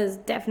eldest brother is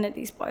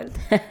definitely spoiled.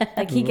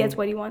 Like, he gets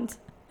what he wants.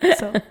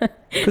 So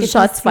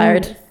shots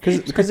fired.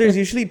 Because there's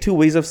usually 2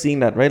 ways of seeing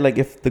that, right? Like,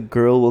 if the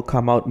girl will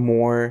come out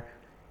more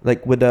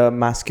like with a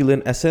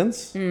masculine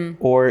essence,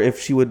 or if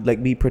she would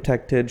like be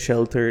protected,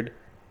 sheltered.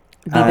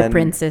 Be the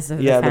princess of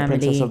the family. The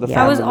princess of the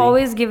family. I was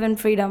always given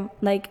freedom.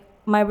 Like,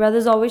 my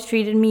brothers always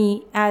treated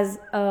me as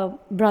a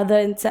brother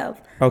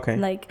himself. Okay.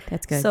 Like,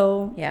 that's good.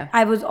 So yeah,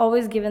 I was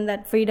always given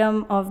that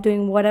freedom of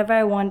doing whatever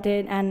I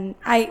wanted, and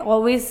I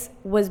always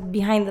was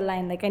behind the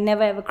line. Like, I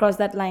never ever crossed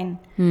that line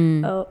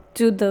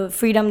to the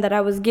freedom that I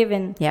was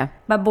given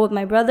by both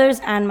my brothers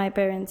and my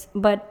parents.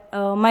 But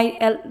my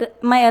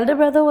elder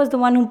brother was the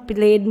one who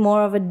played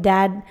more of a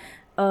dad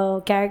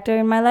character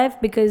in my life,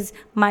 because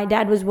my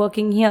dad was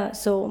working here.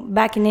 So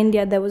back in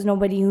India, there was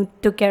nobody who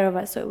took care of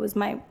us. So it was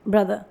my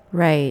brother.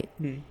 Right.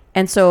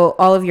 And so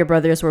all of your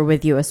brothers were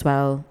with you as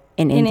well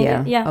in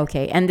India? Yeah.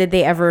 Okay. And did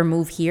they ever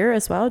move here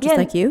as well, just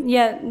like you?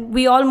 Yeah.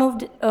 We all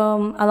moved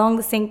along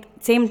the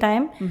same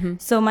time.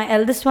 So my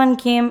eldest one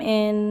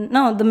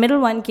the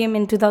middle one came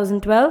in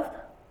 2012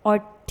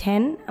 or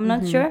 10. I'm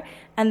not sure.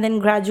 And then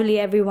gradually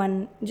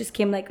everyone just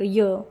came like a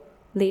year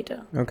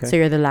later. Okay. So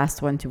you're the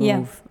last one to Yeah.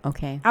 move.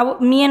 Okay.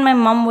 Me and my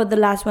mom were the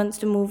last ones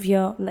to move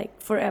here, like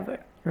forever.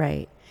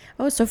 Right.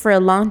 Oh, so for a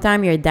long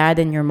time, your dad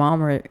and your mom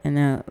were in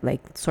a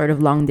like sort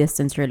of long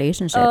distance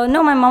relationship.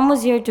 No, my mom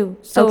was here too.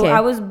 So Okay. I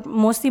was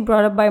mostly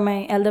brought up by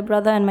my elder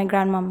brother and my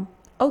grandmom.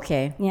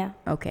 Okay. Yeah.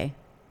 Okay.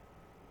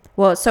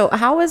 Well, so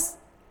how was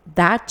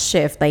that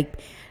shift? Like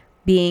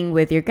being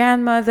with your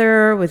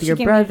grandmother, with She your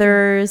came here too.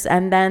 brothers,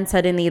 and then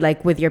suddenly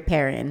like with your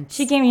parents.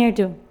 She came here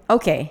too.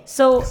 Okay.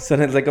 So So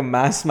it's like a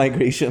mass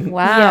migration.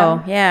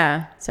 Wow.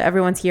 Yeah. So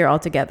everyone's here all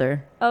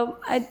together.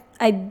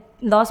 I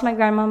lost my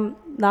grandmom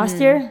last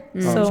year. Oh,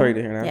 So I'm sorry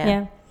to hear that. Yeah.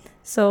 yeah.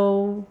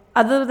 So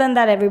other than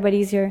that,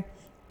 everybody's here.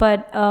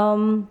 But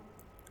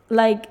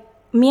like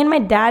me and my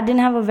dad didn't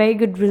have a very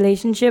good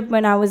relationship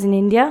when I was in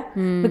India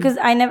because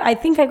I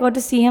think I got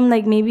to see him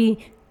like maybe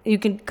you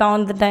could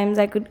count the times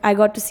I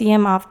got to see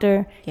him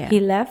after Yeah. he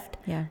left.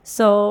 Yeah.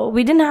 So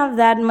we didn't have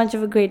that much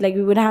of a great like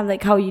we would have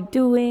like how you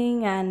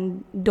doing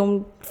and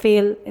don't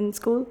fail in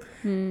school,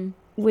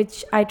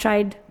 which I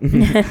tried.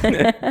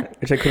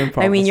 Which I couldn't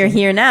promise. I mean, you're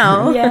here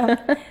now.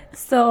 Yeah.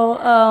 So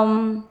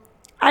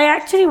I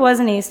actually was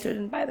an A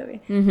student, by the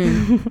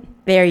way.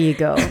 There you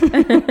go.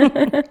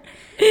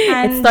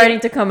 And It's starting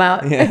to come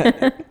out.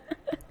 Yeah.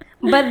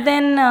 But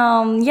then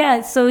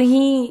so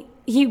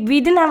we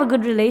didn't have a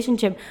good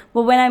relationship,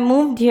 but when I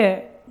moved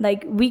here,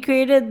 like we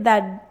created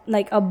that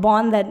like a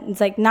bond that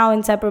it's like now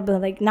inseparable,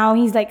 like now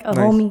he's like a Nice.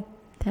 homie.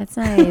 That's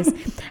nice.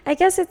 I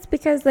guess it's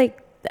because like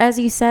as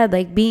you said,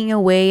 like being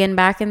away and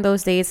back in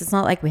those days, it's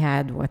not like we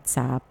had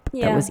WhatsApp that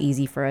Yeah. was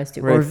easy for us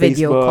to Right, or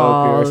video Facebook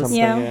calls. or something.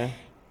 Yeah. Yeah.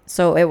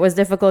 So it was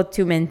difficult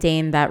to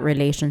maintain that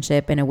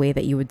relationship in a way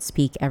that you would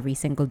speak every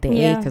single day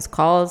Yeah. because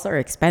calls are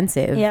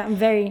expensive. Yeah,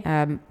 very.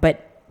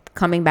 But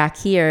coming back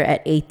here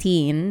at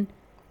 18,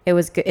 it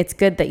was good. It's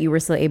good that you were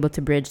still able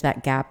to bridge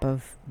that gap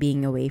of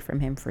being away from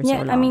him for so Yeah,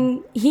 long. I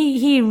mean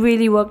he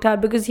really worked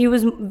out because he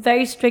was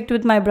very strict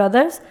with my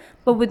brothers,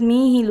 but with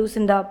me he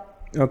loosened up.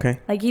 Okay.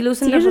 Like he it's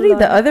loosened up. usually a lot.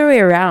 the other way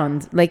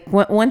around. Like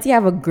once you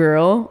have a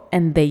girl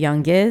and the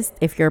youngest,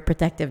 if you're a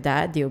protective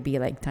dad, you'll be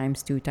like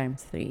times 2,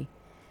 times 3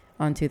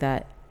 onto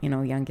that,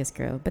 youngest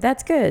girl. But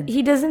that's good.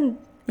 He doesn't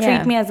Yeah.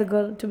 treat me as a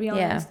girl, to be Yeah.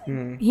 honest.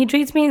 Mm. He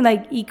treats me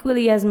like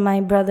equally as my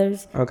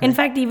brothers. Okay. In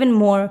fact, even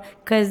more.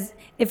 Because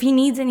if he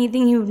needs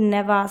anything, he would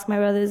never ask my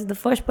brothers. The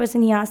first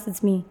person he asks,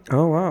 it's me.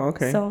 Oh wow.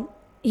 Okay. So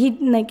he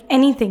like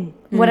anything,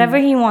 whatever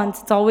he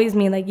wants, it's always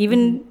me. Like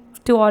even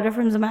to order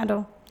from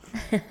Zomato.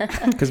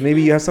 Because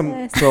maybe you have some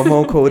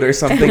promo code or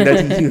something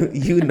that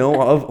you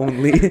know of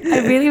only. I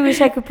really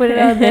wish I could put it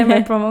out there,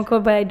 my promo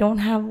code, but I don't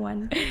have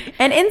one.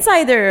 An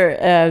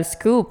insider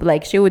scoop,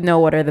 like she would know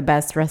what are the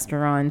best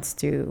restaurants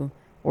to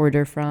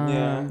order from,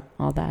 Yeah.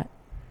 all that.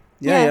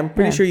 Yeah, Yeah. I'm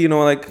pretty Yeah. sure you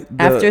know like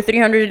After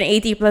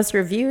 380 plus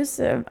reviews,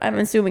 I'm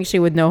assuming she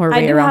would know her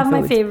I way do around have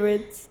food. my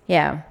favorites.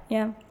 Yeah.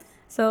 Yeah.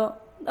 So,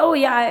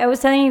 I was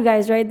telling you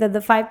guys, right, that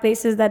the 5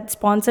 places that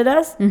sponsored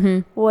us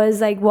was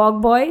like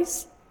Walk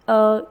Boys,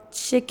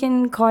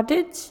 Chicken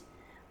Cottage.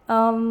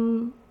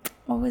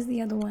 What was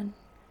the other one?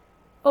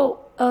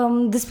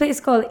 This place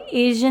called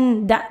it's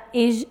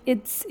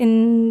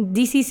in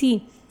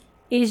DCC.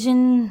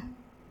 Asian.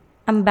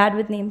 I'm bad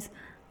with names.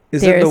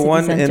 Is There it the is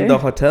one City in Center? the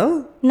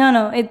hotel?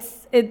 No,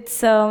 it's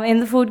in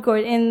the food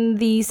court in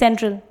the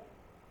Central.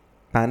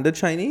 Panda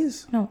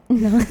Chinese? No.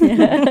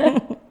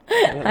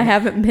 I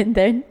haven't been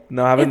there.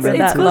 No, I haven't It's been.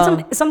 that called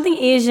long. something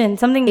Asian.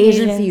 Something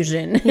Asian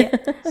fusion.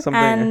 Something.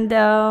 And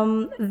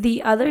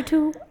the other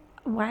two,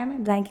 why am I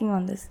blanking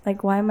on this?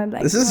 Like, why am I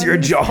blanking? This is on your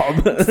this?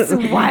 job. So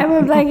why am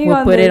I blanking We'll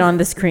on put this? it on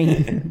the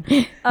screen.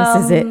 This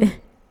is it. Oh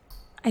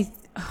my god,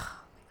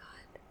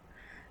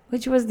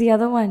 which was the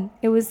other one?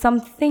 It was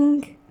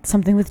something.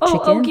 Something with chicken.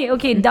 Oh,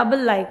 okay. Double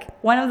like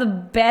one of the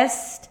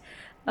best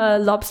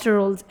lobster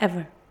rolls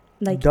ever.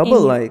 Like Double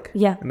in- like?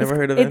 Yeah, I never it's-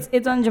 heard of it's, it.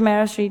 It's on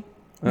Jumeirah Street.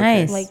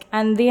 Nice. Like,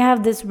 and they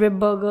have this rib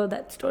burger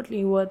that's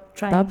totally worth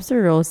trying.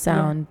 Lobster rolls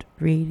sound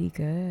really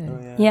good.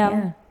 Oh,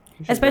 Yeah.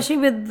 Especially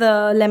with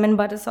the lemon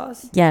butter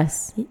sauce.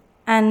 Yes.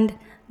 And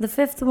the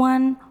 5th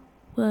one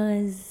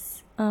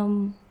was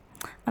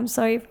I'm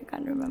sorry if I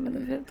can't remember the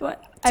 5th one.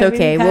 It's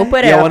okay. We'll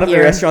put it Yeah, up one of the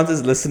here. restaurants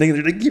is listening.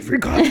 They're like, you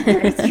forgot.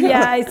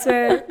 Yeah, I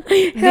swear.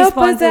 They Help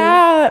us sponsored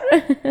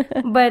it.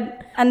 out.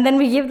 But and then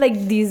we give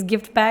like these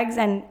gift bags,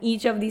 and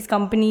each of these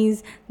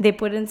companies they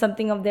put in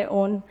something of their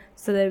own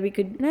so that we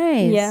could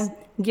Nice.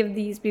 give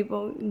these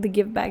people the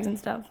gift bags and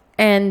stuff.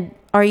 And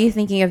are you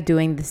thinking of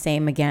doing the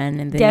same again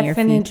in the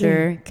Definitely. near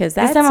future? Because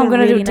that's time I'm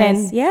gonna do really 10.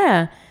 nice.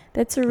 Yeah,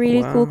 that's a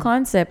really cool Wow.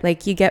 concept.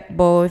 Like you get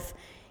both,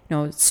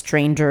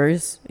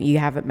 strangers you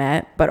haven't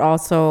met, but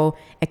also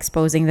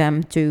exposing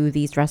them to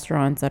these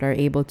restaurants that are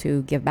able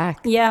to give back.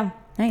 Yeah,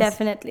 Nice.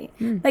 definitely.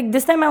 Like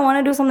this time I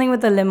want to do something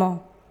with the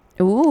limo.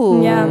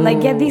 Ooh. Yeah,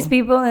 like get these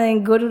people and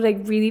then go to like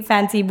really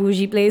fancy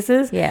bougie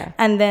places. Yeah.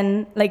 And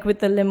then like with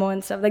the limo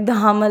and stuff, like the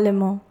Hummer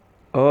limo.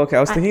 Oh, okay.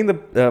 I was thinking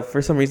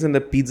for some reason the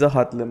Pizza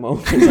Hut limo.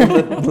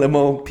 The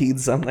limo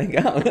pizza. I'm like,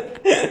 oh.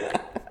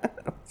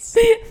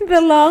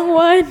 The long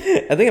one.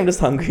 I think I'm just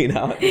hungry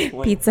now. At this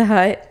point. Pizza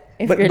Hut.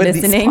 if you're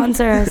listening,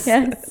 sponsor us,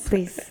 yes,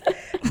 please.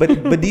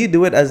 But do you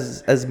do it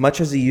as much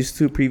as you used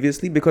to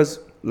previously? Because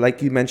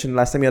like you mentioned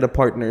last time, you had a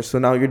partner, so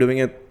now you're doing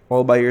it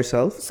all by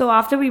yourself. So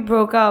after we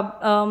broke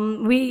up,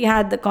 we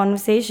had the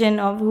conversation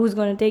of who's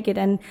going to take it,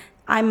 and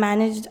I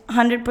managed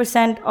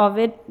 100% of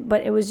it,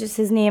 but it was just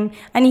his name,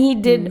 and he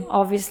did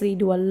obviously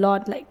do a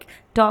lot, like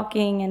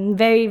talking and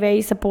very,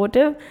 very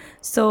supportive.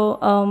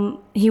 So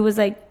he was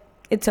like,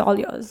 "It's all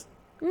yours.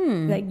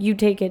 Like you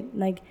take it."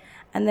 Like,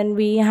 and then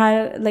we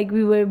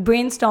were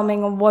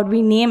brainstorming of what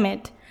we name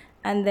it,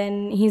 and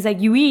then he's like,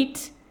 "You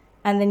eat,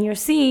 and then you're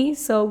C,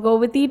 so go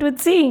with eat with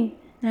C."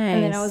 nice.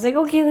 And then I was like,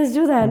 "Okay, let's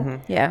do that."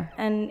 yeah.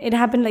 And it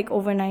happened like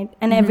overnight,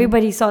 and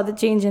everybody saw the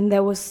change, and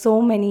there was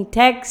so many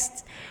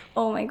texts.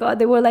 Oh my god,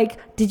 they were like,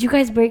 "Did you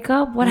guys break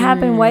up? What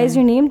happened? Why is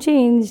your name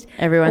changed?"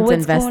 Everyone's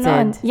What's going on?"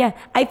 invested. Yeah,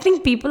 I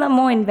think people are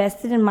more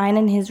invested in mine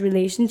and his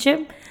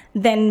relationship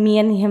than me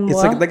and him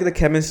It's were. like the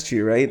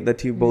chemistry, right,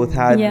 that you both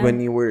had Yeah. when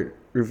you were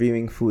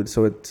reviewing food.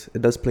 So it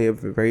does play a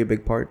very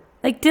big part.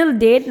 Like till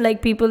date,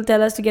 like people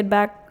tell us to get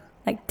back.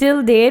 Like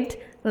till date,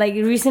 like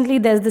recently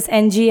there's this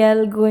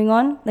NGL going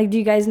on. Like, do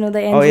you guys know the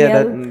NGL? Oh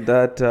yeah,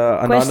 that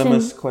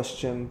anonymous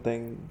question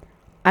thing.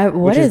 What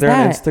which is is there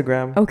on that?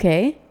 Instagram.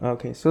 Okay.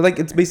 Okay, so like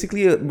it's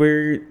basically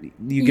where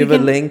you give a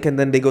can- link and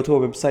then they go to a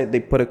website, they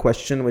put a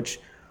question which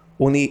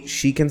only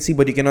she can see,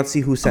 but you cannot see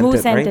who sent Who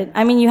it, sent right? it?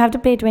 I mean, you have to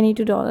pay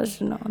 $22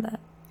 to know that.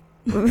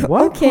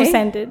 What? Okay. Who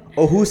sent it?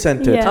 Oh, who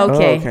sent it? Yeah.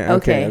 Oh,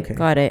 Okay.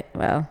 Got it.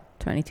 Well,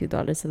 $22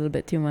 a little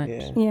bit too much.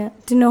 Yeah. Yeah,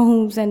 to know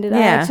who sent it. I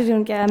Yeah. actually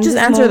don't care. I'm Just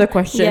answer more- the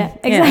question. Yeah,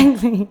 Yeah.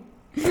 exactly.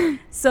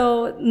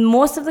 So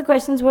most of the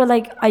questions were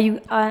like, are you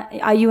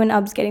and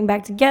Ubs getting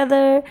back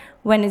together?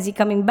 When is he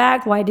coming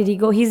back? Why did he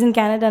go? He's in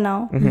Canada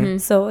now.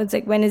 So it's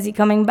like, when is he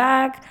coming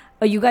back?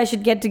 Or you guys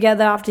should get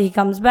together after he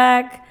comes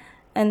back,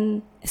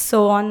 and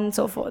so on and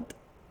so forth.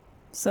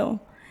 So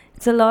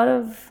it's a lot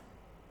of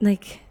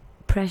like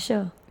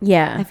pressure.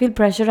 Yeah. I feel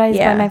pressurized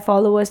Yeah. by my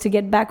followers to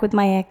get back with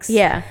my ex.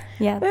 Yeah.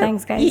 Yeah. Well,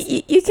 Thanks, guys.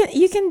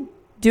 You can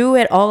do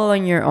it all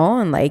on your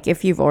own. Like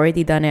if you've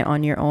already done it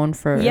on your own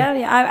for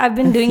I've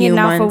been doing it few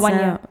now for months 1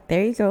 now. year.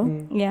 There you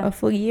go. Yeah. A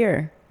full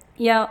year.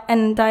 Yeah, an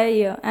entire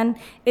year. And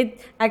it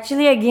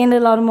actually, I gained a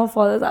lot more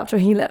followers after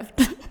he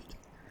left.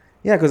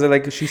 Yeah, because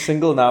like she's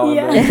single now. And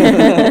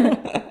Yeah.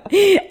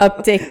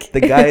 Uptick.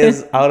 the guy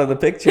is out of the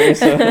picture.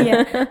 So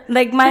Yeah.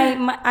 Like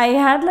my I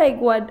had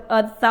like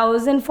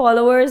 1,000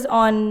 followers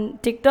on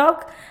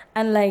TikTok,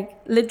 and like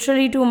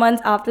literally 2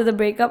 months after the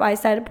breakup, I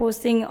started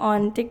posting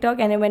on TikTok,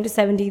 and it went to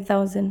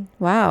 70,000.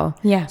 Wow.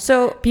 Yeah.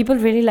 So People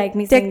really like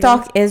me. saying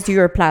TikTok is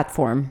your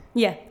platform.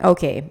 this. Yeah.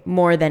 Okay.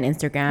 More than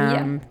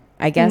Instagram.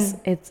 I guess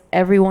it's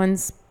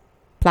everyone's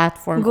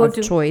platform Go of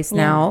to. choice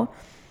Yeah. now,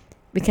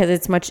 because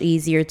it's much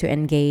easier to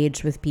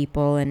engage with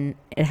people and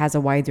it has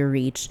a wider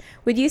reach.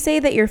 Would you say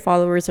that your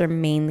followers are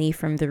mainly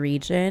from the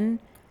region?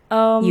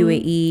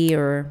 UAE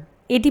or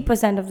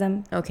 80% of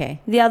them.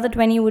 okay. The other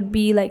 20 would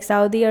be like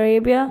Saudi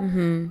Arabia,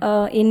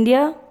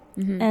 India,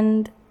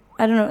 and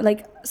I don't know,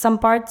 like some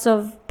parts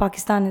of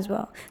Pakistan as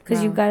well.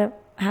 Because you Wow. gotta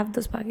have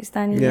those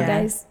Pakistani Yeah.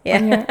 guys. Yeah.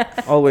 on your-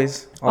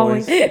 always.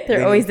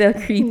 They're always there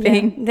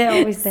creeping Yeah, they're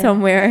always there.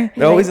 somewhere.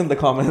 They're always in the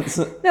comments.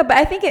 No, but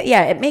I think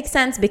it makes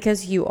sense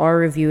because you are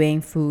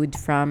reviewing food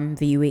from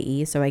the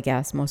UAE, so I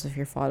guess most of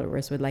your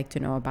followers would like to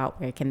know about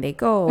where can they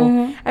go.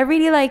 I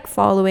really like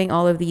following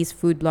all of these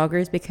food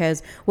bloggers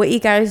because what you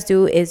guys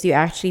do is you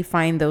actually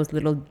find those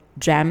little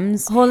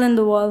gems Hole in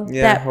the wall.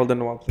 Yeah, That hold on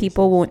a while. Please.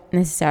 people won't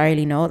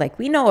necessarily know. Like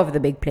we know of the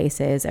big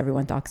places,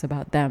 everyone talks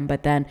about them,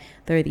 but then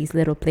there are these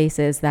little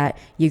places that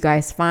you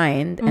guys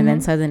find and then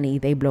suddenly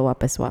they blow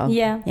up as well.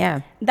 Yeah.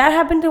 That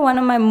happened to one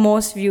of my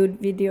most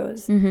viewed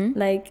videos.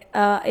 Like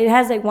it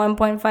has like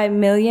 1.5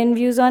 million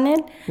views on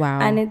it. Wow.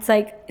 And it's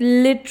like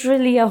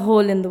literally a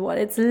hole in the wall.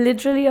 It's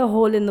literally a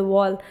hole in the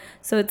wall.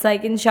 So it's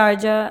like in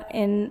Sharjah,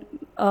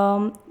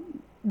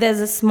 there's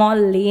a small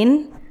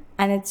lane,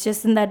 and it's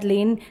just in that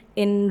lane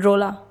in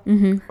Rola.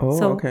 Oh,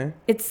 So okay.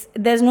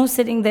 there's no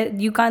sitting there.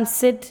 You can't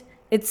sit.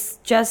 It's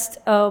just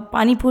a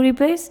pani puri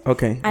place.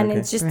 Okay. And okay.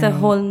 it's just Right. a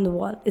hole in the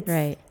wall. It's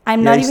Right. I'm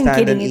Yeah, not you even stand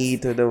kidding. and It's,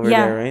 eat it over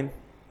yeah. there, right?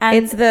 and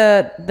It's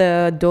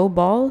the dough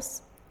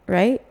balls,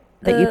 right?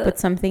 That you put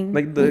something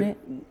like the- in it.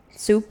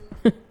 Soup.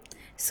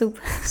 soup.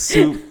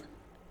 Soup.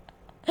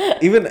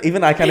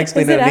 Even I can't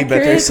explain Is it it any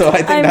better, accurate? so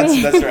I think I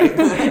mean- that's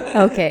right.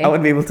 Okay. I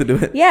wouldn't be able to do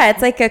it. Yeah,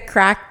 it's like a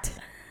cracked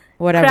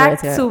whatever.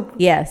 Cracked it's soup.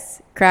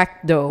 Yes,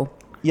 cracked dough.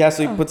 Yeah,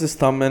 so he puts his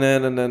thumb in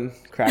it and then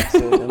cracks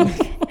it.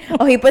 And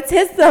Oh, he puts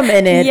his thumb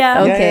in it.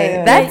 Yeah.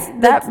 Okay, Yeah.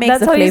 that makes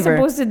That's a how flavor. you're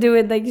supposed to do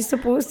it. Like you're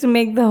supposed to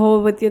make the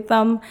hole with your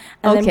thumb,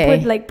 and Okay. then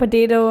put like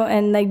potato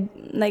and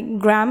like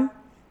gram,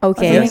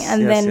 Okay. something, Yes,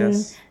 and yes, then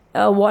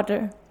yes.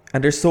 water.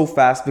 and they're so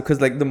fast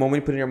because like the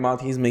moment you put it in your mouth,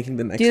 he's making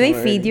the next Do they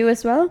one feed already. you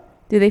as well?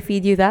 Do they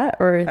feed you that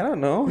or? I don't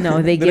know.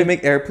 No, they Do give- they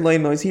make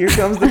airplane noise? Here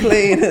comes the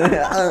plane.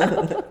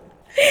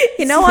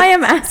 You know why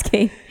I'm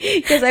asking?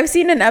 Because I've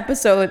seen an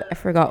episode, I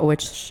forgot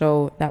which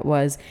show that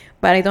was,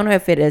 but I don't know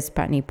if it is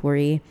Pani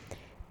Puri,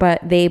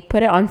 but they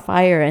put it on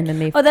fire and then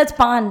they... Oh, that's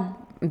pan.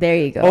 There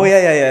you go. Oh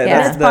yeah.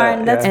 That's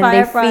fire. That's and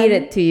fire they prawn. feed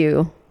it to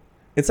you.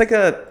 It's like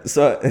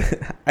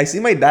I see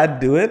my dad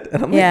do it,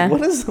 and I'm like,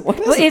 what is? Well,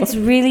 it's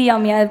really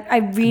yummy. I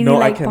really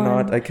like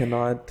prawn. I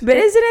cannot. But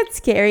isn't it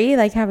scary,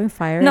 like having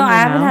fire? No, in I your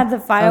haven't mouth? had the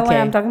fire one.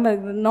 I'm talking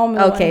about the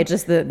normal one. Okay,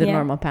 just the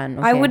normal pan.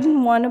 Okay. I wouldn't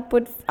want to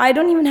put. I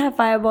don't even have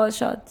fireball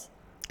shots.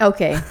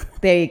 Okay,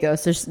 there you go.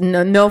 So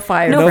no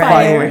fire. No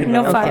fire.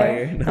 No No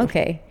fire. fire. No.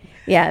 Okay.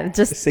 Yeah, it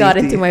just Safety. got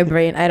into my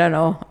brain. I don't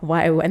know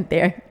why I went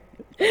there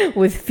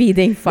with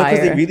feeding fire.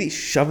 Because they really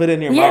shove it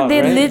in your Yeah, mouth,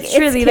 they right?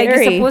 literally It's like you're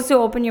scary. supposed to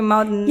open your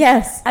mouth. And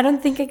Yes. I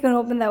don't think I can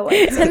open that one.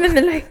 And then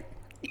they're like,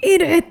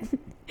 eat it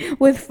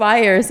with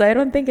fire. So I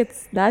don't think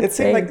it's that It's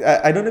safe. like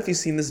I don't know if you've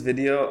seen this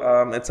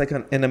video. It's like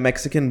in a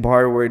Mexican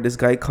bar where this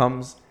guy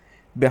comes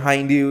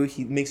behind you.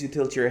 He makes you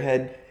tilt your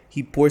head.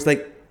 He pours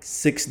like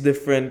 6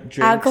 different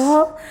drinks.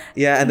 Alcohol.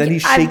 Yeah, and then he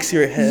shakes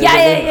your head.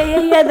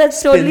 Yeah.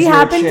 That's totally spins your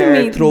happened chair,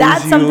 to me. throws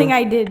That's you. something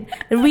I did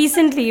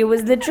recently. It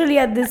was literally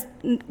at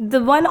the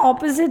one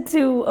opposite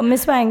to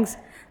Miss Wang's,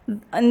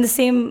 in the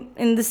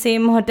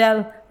same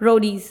hotel,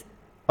 Roadies.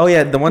 Oh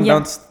yeah, the one Yeah.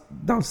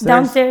 downstairs.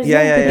 Downstairs,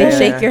 Yeah, yeah. yeah, Did yeah. they yeah,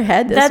 shake yeah. your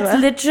head as That's well?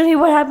 literally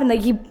what happened.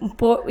 Like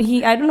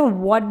he I don't know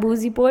what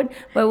booze he poured,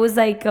 but it was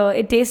like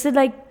it tasted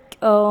like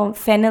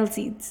fennel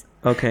seeds.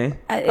 Okay.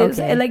 It was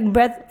Okay. like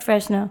breath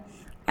freshener,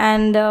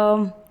 and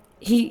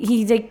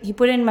he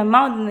put it in my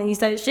mouth and then he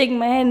started shaking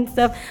my head and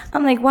stuff.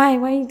 I'm like, why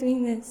are you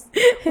doing this?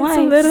 Why? It's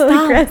a little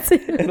Stop.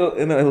 aggressive.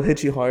 It'll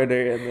hit you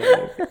harder, and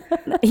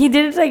then, He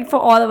did it like for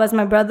all of us.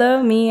 My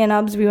brother, me, and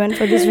Abs. We went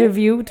for this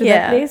review to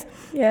that place,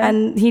 Yeah.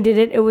 and he did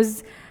it. It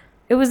was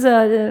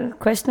a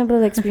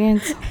questionable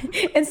experience.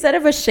 Instead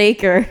of a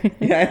shaker.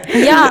 yeah.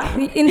 Yeah,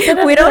 instead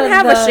of We don't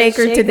have a the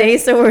shaker today,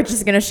 so we're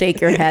just gonna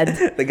shake your head.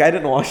 The guy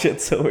didn't wash it,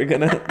 so we're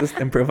gonna just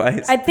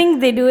improvise. I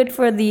think they do it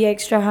for the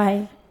extra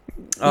high.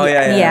 Oh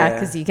yeah. Yeah,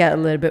 because you get a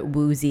little bit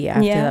woozy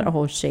after Yeah. that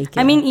whole shaking.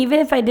 I mean, even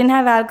if I didn't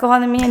have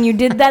alcohol in me and you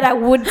did that, I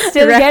would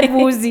still Right. get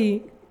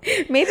woozy.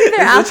 maybe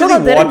their It's alcohol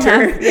literally didn't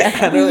water. have.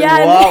 Yeah. And they're like,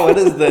 Yeah. wow, what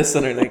is this?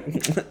 And they're like,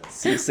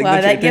 signature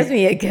Wow, that gives thing.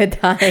 me a good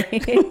high.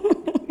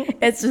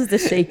 It's just the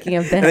shaking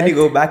of the And then you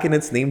head. go back and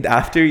it's named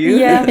after you.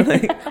 Yeah.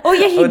 Like, Oh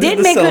yeah, he oh, this did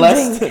is the make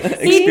Celeste a drink.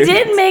 He experience.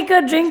 did make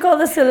a drink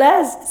called the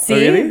Celeste. See,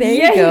 really? there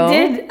Yeah, you go. he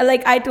did.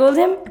 Like I told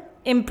him,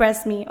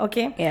 impress me,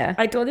 okay? Yeah.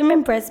 I told him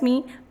impress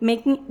me,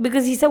 make me,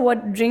 because he said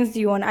what drinks do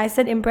you want? I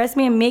said impress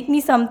me and make me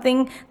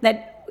something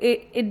that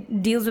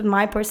it deals with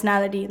my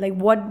personality. Like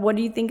what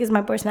do you think is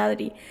my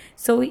personality?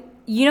 So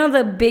you know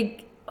the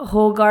big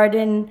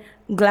Hoegaarden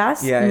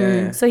glass?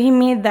 Yeah. So he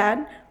made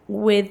that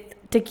with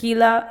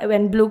tequila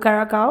and blue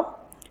Curacao,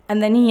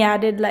 and then he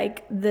added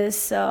like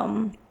this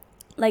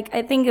like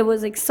I think it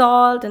was like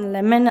salt and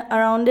lemon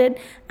around it,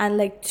 and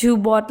like 2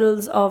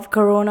 bottles of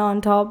Corona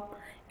on top.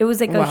 It was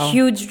like a Wow.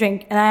 huge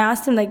drink, and I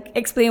asked him like,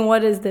 explain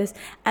what is this,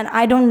 and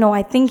I don't know.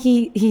 I think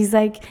he's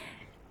like,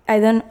 I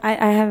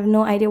have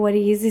no idea what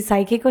he is. He's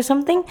psychic or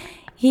something.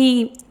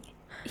 He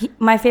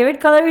my favorite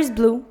color is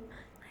blue.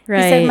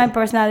 Right. He said my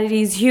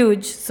personality is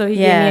huge, so he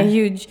Yeah. gave me a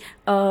huge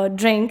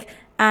drink,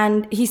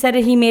 and he said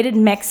he made it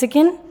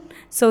Mexican.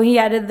 So he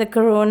added the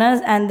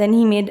Coronas, and then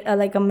he made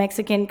like a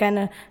Mexican kind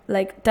of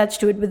like touch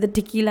to it with the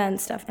tequila and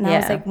stuff. And I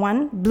was Yeah. like,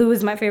 1, blue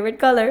is my favorite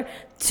color.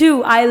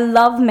 2, I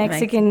love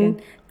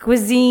Mexican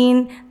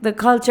cuisine, the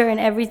culture and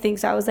everything.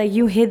 So I was like,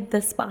 you hit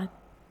the spot.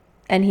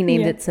 And he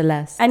named Yeah. it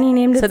Celeste. And he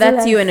named it So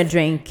that's you in Celeste. a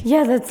drink.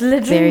 Yeah, that's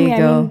literally There you me.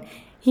 go. I mean,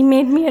 he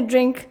made me a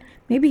drink.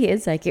 Maybe he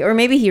is psychic, or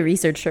maybe he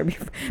researched her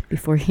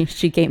before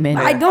she came in.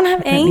 I don't have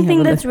Let me have anything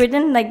a that's look.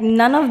 written. Like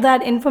none of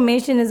that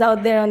information is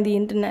out there on the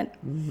internet.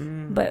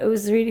 But it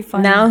was really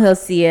fun. Now he'll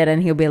see it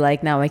and he'll be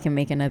like, "Now I can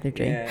make another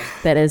drink Yeah.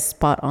 that is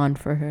spot on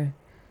for her."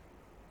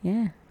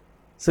 Yeah.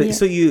 So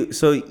Yeah.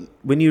 so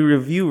when you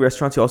review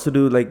restaurants, you also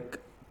do like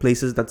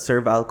places that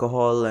serve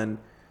alcohol, and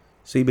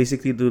so you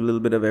basically do a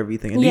little bit of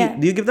everything. And Yeah.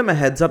 do you give them a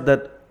heads up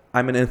that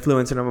I'm an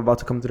influencer and I'm about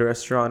to come to the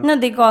restaurant? No,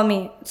 they call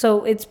me,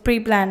 so it's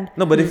pre-planned.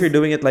 No, but if you're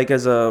doing it like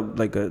as a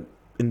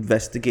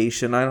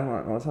investigation, I don't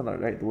know, it's not the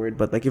right word,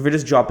 but like if you're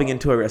just dropping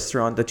into a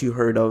restaurant that you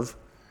heard of.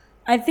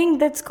 I think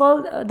that's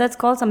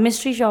called some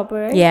mystery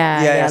shopper, right?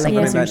 Yeah, Yeah, like something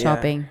like mystery that, yeah.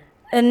 shopping.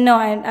 No,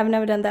 I've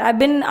never done that. I've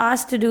been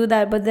asked to do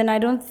that, but then I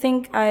don't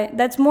think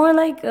that's more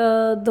like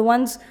the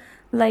ones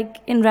like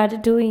in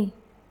Ratatouille.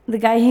 The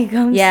guy he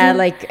comes. Yeah, in.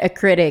 like a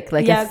critic,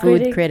 like Yeah, a food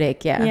critic.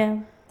 critic. Yeah. Yeah.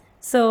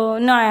 So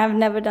no, I have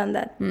never done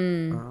that.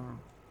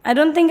 I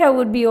don't think I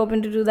would be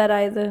open to do that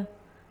either.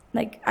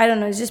 Like I don't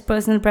know, it's just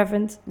personal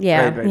preference.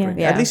 Yeah. Right.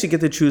 Yeah. At least you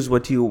get to choose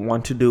what you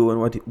want to do and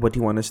what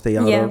you want to stay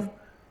out Yeah. of,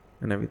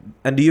 and everything.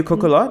 And do you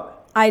cook a lot?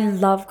 I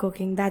love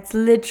cooking. That's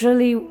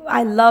literally,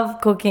 I love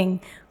cooking.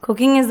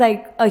 Cooking is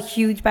like a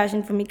huge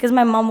passion for me because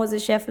my mom was a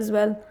chef as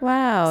well.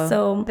 Wow.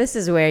 So- this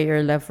is where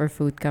your love for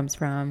food comes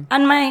from.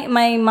 And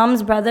my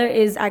mom's brother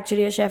is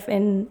actually a chef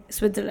in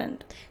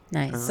Switzerland.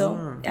 Nice. So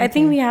I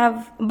think we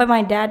have, but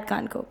my dad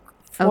can't cook.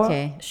 For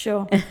Okay.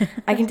 Sure.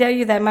 I can tell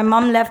you that. My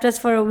mom left us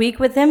for a week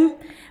with him.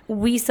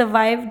 We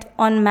survived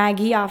on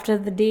Maggie after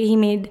the day he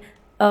made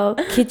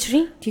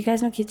khichdi. Do you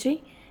guys know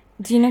khichdi?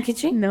 Do you know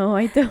khichdi? No,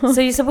 I don't.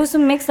 So you're supposed to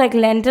mix like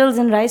lentils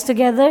and rice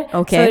together.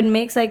 Okay. So it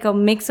makes like a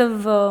mix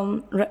of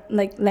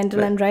like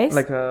lentil and rice.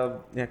 Like a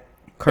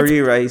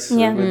curry rice.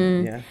 Yeah.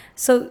 Yeah.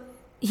 So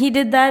he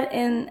did that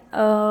in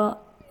a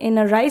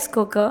rice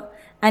cooker,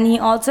 and he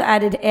also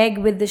added egg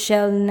with the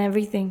shell and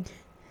everything.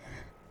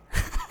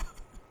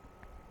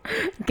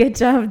 Good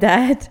job,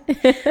 Dad.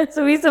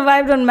 So we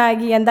survived on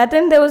Maggie, and that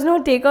time there was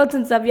no takeouts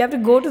and stuff. You have to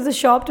go to the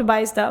shop to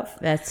buy stuff.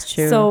 That's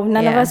true. So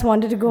none of us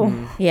wanted to go.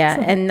 Yeah,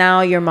 and now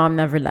your mom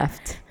never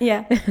left.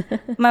 Yeah.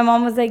 My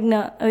mom was like,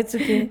 no, it's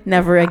okay.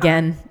 Never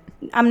again.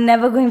 I'm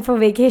never going for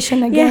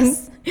vacation again.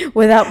 Yes,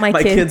 without my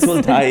My kids. kids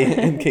will die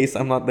in case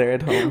I'm not there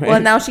at home. Right?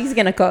 Well, now she's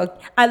gonna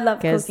cook I love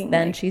because cooking.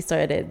 then like, she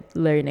started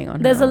learning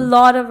on there's her a own.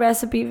 lot of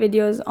recipe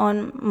videos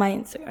on my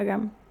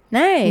Instagram.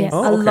 Nice. Yeah,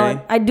 Oh, a okay.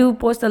 lot. I do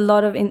post a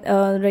lot of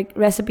like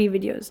recipe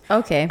videos.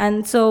 Okay.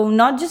 And so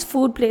not just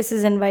food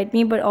places invite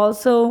me, but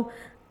also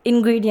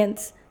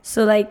ingredients.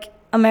 So like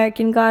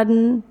American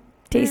Garden,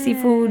 Tasty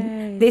Food,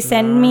 they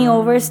send me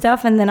over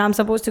stuff, and then I'm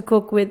supposed to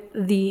cook with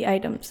the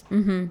items.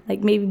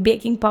 Like maybe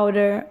baking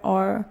powder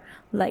or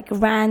like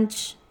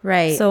ranch.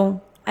 Right.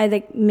 So I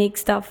like make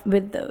stuff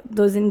with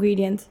those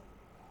ingredients.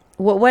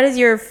 What is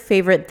your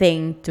favorite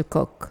thing to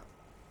cook?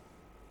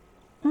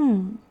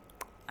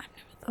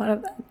 Thought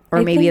of that. Or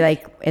I maybe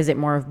think- like, is it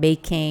more of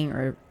baking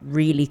or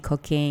really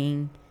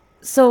cooking?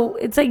 So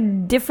it's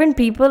like different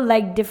people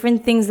like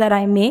different things that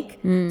I make.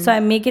 So I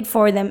make it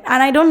for them.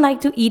 And I don't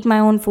like to eat my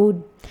own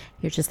food.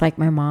 You're just like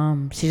my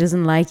mom. She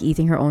doesn't like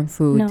eating her own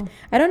food. No.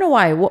 I don't know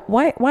why.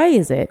 Why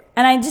is it?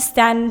 And I just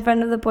stand in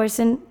front of the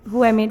person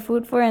who I made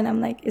food for, and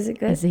I'm like, is it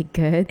good? Is it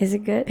good? Is it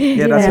good?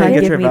 Yeah, that's how you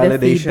get Give your me the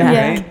validation,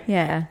 feedback. right?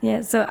 Yeah.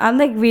 Yeah, so I'm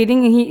like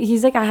waiting, and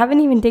he's like, I haven't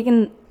even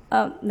taken,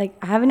 I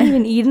haven't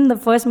even eaten the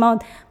first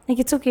mouth. Like,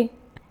 it's okay.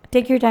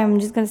 Take your time. I'm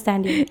just going to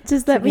stand here.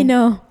 Just let me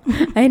know.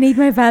 I need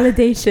my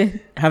validation.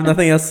 I have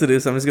nothing else to do,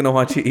 so I'm just gonna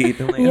watch you eat.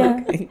 I'm like,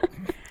 Yeah. okay.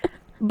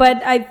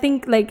 But I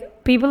think,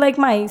 like, people like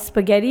my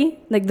spaghetti,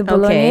 like the Okay.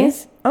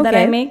 bolognese that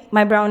I Okay. make,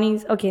 my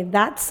brownies. Okay,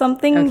 that's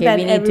something Okay, that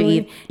we need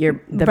to eat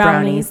the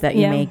brownies that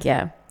you yeah. make.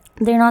 Yeah.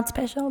 They're not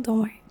special. Don't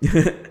worry.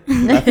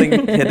 Nothing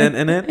hidden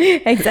in it.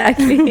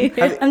 Exactly.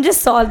 I'm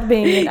just salt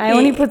baying it. I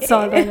only put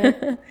salt on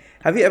it.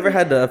 Have you ever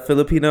had a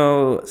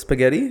Filipino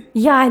spaghetti?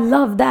 Yeah, I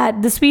love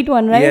that. The sweet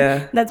one, right?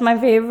 Yeah. That's my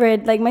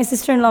favorite. Like, my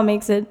sister-in-law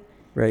makes it.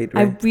 Right.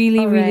 I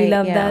really, really Alright,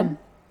 love yeah. that.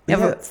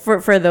 Yeah, Yeah.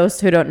 for those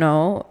who don't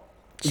know,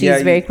 she's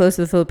Yeah, very close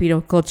to the Filipino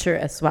culture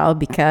as well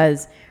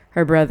because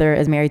her brother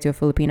is married to a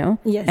Filipino.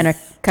 Yes. And her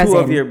cousin. Two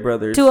of your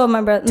brothers. Two of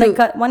my brothers.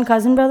 One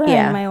cousin brother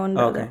Yeah. and my own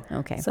Oh, brother.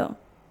 Okay. So,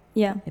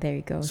 yeah. There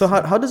you go. So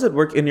how does it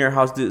work in your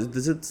house?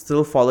 Does it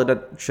still follow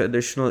that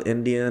traditional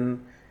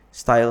Indian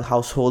style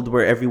household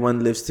where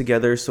everyone lives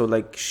together? So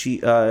like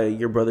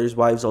your brother's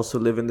wives also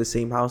live in the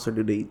same house, or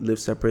do they live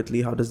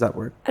separately? How does that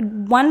work? At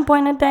one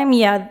point in time,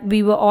 yeah,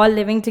 we were all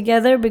living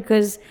together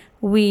because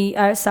we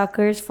are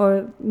suckers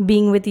for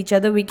being with each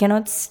other. We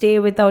cannot stay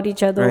without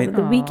each other Right. over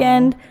the Aw.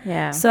 weekend.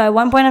 Yeah. So at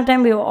one point of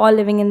time, we were all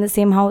living in the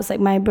same house. Like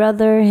my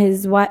brother,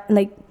 his wife,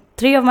 like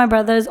three of my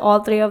brothers, all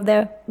three of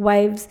their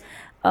wives,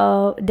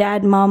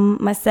 dad, mom,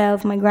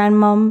 myself, my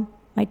grandmom,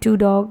 my two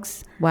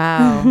dogs.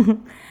 Wow.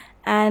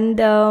 And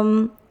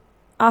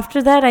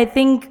after that, I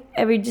think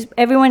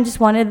everyone just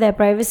wanted their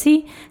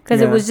privacy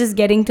because it Yeah. was just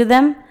getting to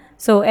them.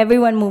 So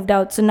everyone moved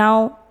out. So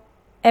now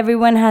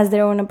everyone has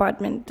their own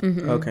apartment.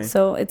 Okay.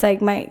 So it's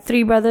like my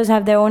three brothers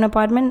have their own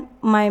apartment.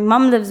 My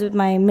mom lives with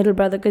my middle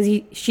brother because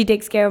she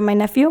takes care of my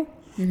nephew.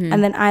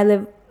 And then I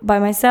live by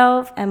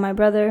myself and my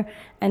brother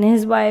and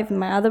his wife and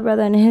my other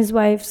brother and his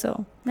wife.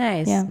 So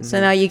Nice. Yeah.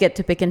 So now you get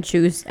to pick and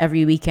choose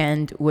every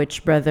weekend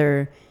which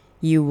brother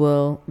you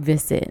will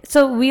visit. so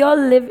we all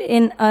live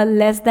in a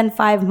less than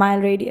 5 mile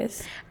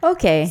radius.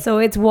 Okay. So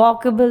it's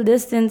walkable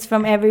distance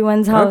from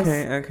everyone's house.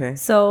 Okay.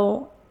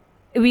 So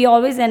we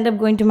always end up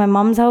going to my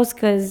mom's house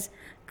because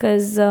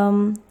She's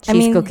I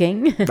mean,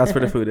 cooking. That's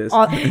where the food is.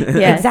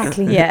 Yes.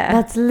 Exactly. Yeah.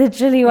 That's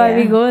literally why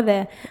we Yeah. go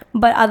there.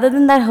 But other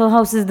than that, her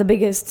house is the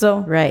biggest. So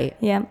Right.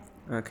 yeah.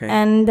 Okay.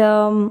 And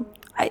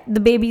the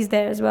baby's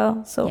there as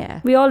well. So Yeah.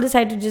 we all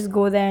decide to just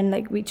go there and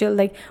like we chill.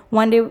 Like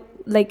one day,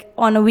 like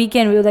on a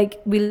weekend,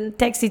 we'll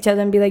text each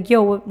other and be like,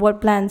 "Yo,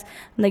 what plans?"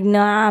 I'm like,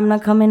 "Nah, I'm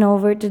not coming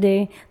over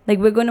today. Like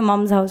we're going to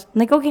mom's house." I'm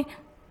like, "Okay,"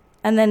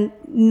 and then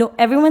no,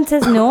 everyone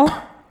says no,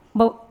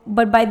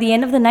 but by the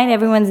end of the night,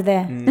 everyone's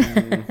there.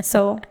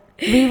 So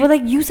we were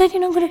like, "You said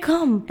you're not gonna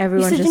come."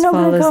 Everyone you said just you're not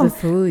gonna follows the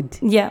come." food.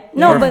 Yeah.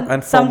 No, Yeah. but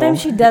And sometimes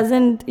FOMO. she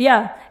doesn't.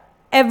 Yeah.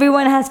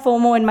 Everyone has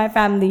FOMO in my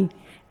family.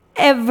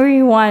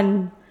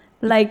 Everyone.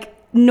 Like,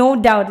 no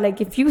doubt.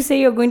 Like, if you say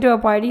you're going to a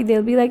party,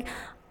 they'll be like,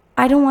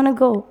 I don't want to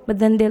go. But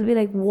then they'll be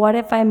like, what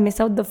if I miss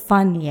out the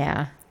fun?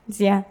 Yeah.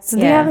 Yeah. So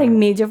they Yeah. have like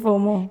major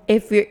FOMO.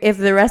 If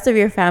the rest of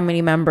your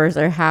family members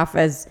are half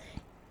as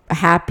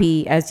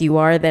happy as you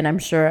are, then I'm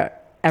sure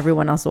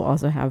everyone else will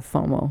also have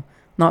FOMO,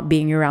 not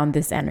being around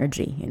this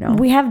energy, you know.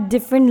 We have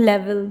different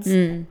levels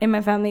in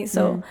my family.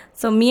 So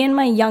me and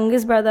my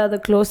youngest brother are the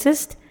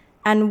closest.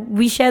 And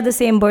we share the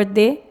same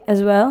birthday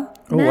as well.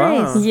 Oh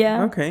wow. Nice.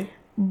 Yeah. Okay.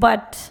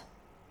 But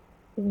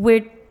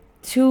we're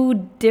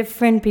two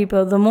different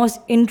people. The most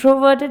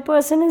introverted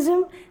person is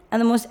him,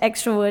 and the most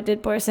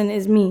extroverted person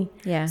is me.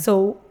 Yeah.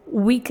 So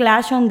we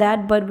clash on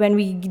that, but when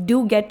we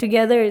do get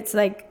together, it's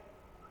like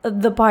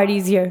the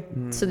party's here.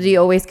 So do you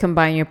always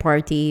combine your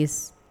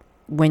parties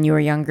when you were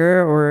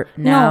younger or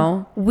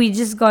now? No, we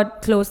just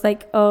got close.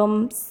 Like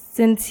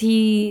since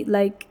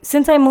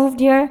I moved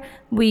here,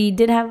 we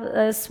did have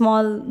a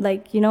small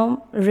like, you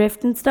know,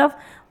 rift and stuff.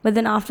 But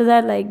then after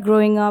that, like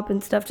growing up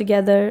and stuff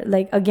together,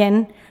 like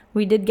again,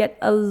 we did get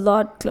a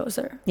lot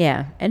closer.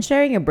 Yeah, and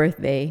sharing a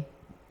birthday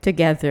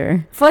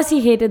together. First,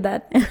 he hated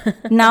that.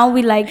 Now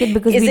we like it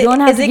because we don't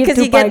have to give two parties. Is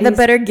it because you get the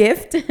better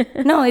gift?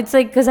 No, it's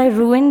like because I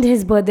ruined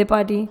his birthday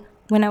party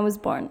when I was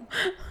born.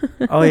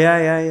 Oh,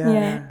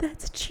 yeah.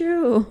 That's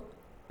true.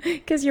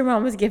 Because your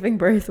mom was giving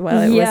birth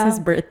while it was his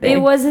birthday.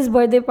 It was his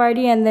birthday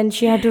party, and then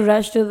she had to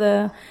rush to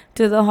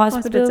the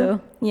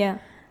hospital. Yeah.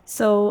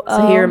 So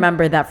he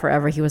remembered that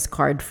forever. He was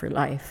scarred for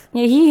life.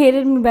 Yeah, he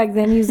hated me back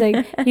then. He was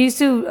like, he used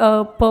to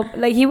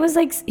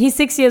he's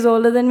 6 years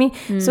older than me,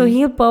 so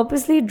he'll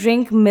purposely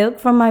drink milk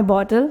from my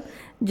bottle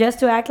just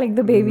to act like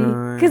the baby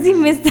because he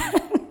missed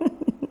that.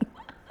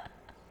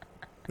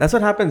 That's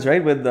what happens,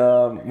 right? With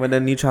when a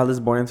new child is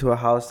born into a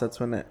house, that's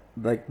when it,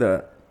 like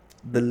the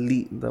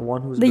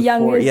one who's the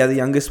youngest. Yeah, the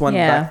youngest one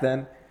back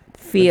then.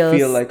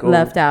 Feel like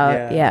left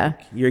out. Yeah.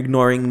 You're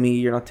ignoring me.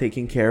 You're not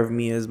taking care of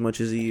me as much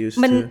as you used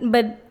to.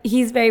 But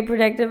he's very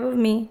protective of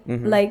me.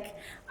 Like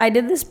I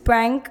did this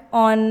prank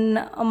on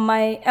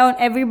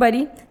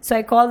everybody. So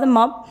I called them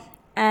up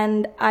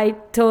and I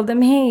told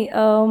them, hey,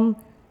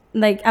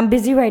 like I'm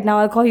busy right now.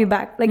 I'll call you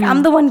back. Like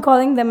I'm the one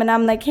calling them and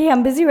I'm like, hey,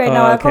 I'm busy right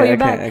now. I'll call you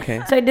back.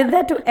 Okay. So I did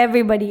that to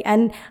everybody.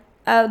 And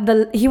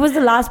he was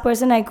the last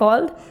person I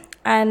called.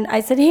 And I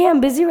said, hey, I'm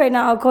busy right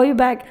now. I'll call you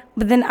back.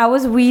 But then I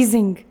was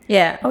wheezing.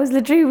 Yeah. I was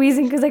literally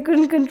wheezing because I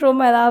couldn't control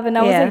my laugh. And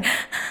I was like...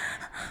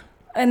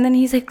 And then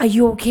he's like, are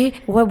you okay?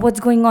 What's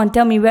going on?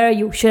 Tell me, where are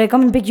you? Should I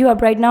come and pick you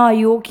up right now? Are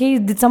you okay?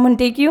 Did someone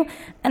take you?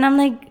 And I'm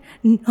like,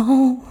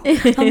 no,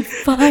 I'm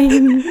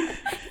fine.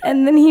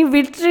 And then he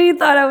literally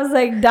thought I was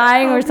like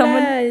dying or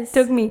someone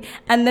took me.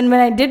 And then when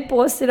I did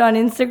post it on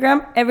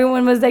Instagram,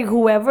 everyone was like,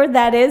 whoever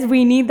that is,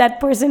 we need that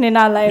person in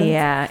our life.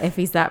 Yeah, if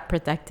he's that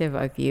protective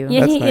of you.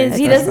 Yeah, he is.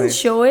 He doesn't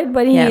show it,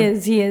 but he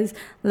is. He is.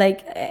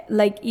 Like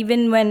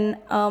even when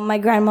my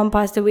grandmom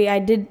passed away, I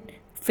did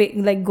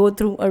go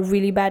through a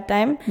really bad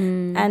time.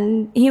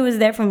 And he was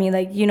there for me.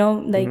 Like, you know,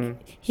 like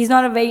he's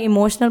not a very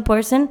emotional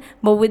person,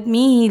 but with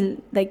me,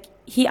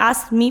 he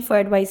asked me for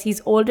advice.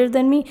 He's older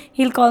than me.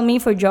 He'll call me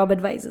for job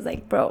advice. It's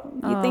like, bro,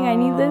 you think I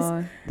need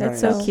this?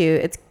 That's so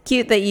cute. It's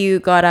cute that you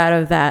got out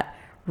of that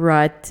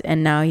rut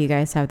and now you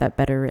guys have that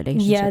better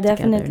relationship. Yeah,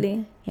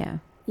 definitely. Together. Yeah.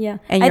 Yeah.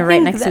 And you're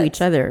right next to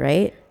each other,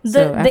 right?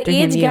 The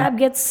age gap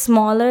gets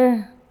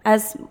smaller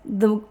as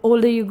the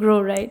older you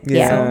grow, right?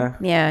 Yeah.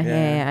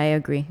 Yeah. I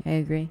agree.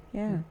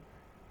 Yeah.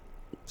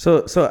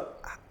 So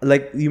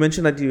like you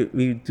mentioned that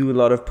you do a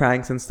lot of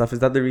pranks and stuff. Is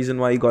that the reason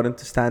why you got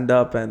into stand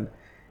up, and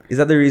is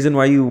that the reason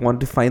why you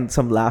want to find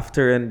some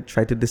laughter and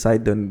try to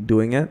decide on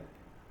doing it?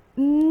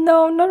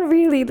 No, not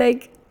really.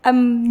 Like,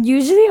 I'm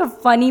usually a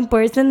funny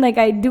person. Like,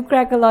 I do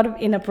crack a lot of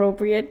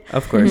inappropriate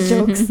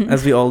jokes.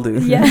 As we all do.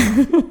 Yeah.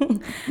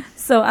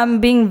 So I'm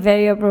being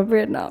very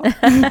appropriate now.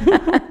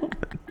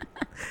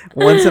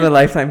 Once in a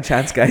lifetime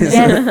chance, guys.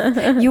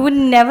 Yes. You would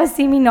never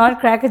see me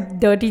not crack a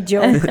dirty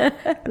joke.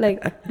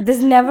 Like,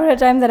 there's never a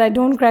time that I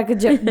don't crack a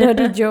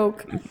dirty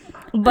joke.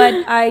 But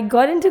I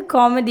got into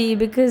comedy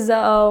because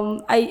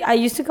I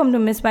used to come to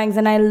Miss Banks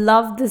and I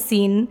loved the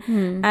scene.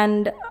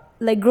 And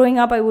like growing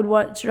up, I would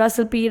watch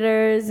Russell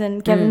Peters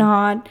and Kevin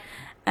Hart.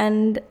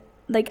 And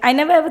like I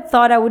never ever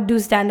thought I would do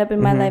stand-up in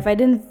my life. I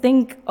didn't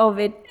think of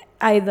it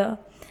either.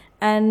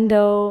 And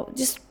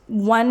just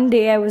one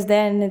day I was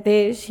there and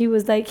Nitesh, he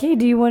was like, hey,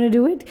 do you want to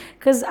do it?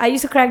 Because I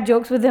used to crack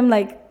jokes with him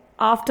like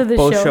after the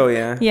show.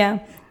 Yeah.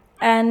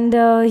 And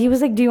he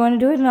was like, do you want to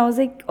do it? And I was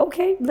like,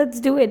 okay, let's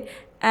do it.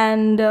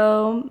 And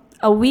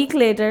a week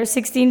later,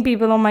 16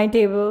 people on my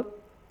table.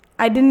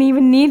 I didn't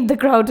even need the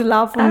crowd to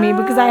laugh for me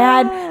because I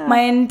had my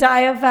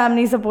entire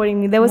family supporting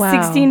me. There was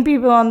 16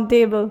 people on the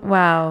table.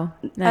 Wow.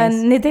 Nice.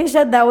 And Nitesh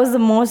said that was the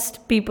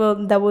most people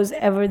that was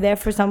ever there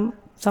for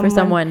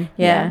someone.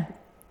 Yeah.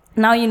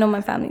 Now you know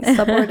my family is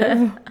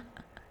supportive.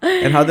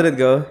 And how did it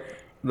go,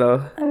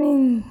 though? I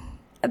mean,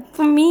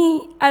 for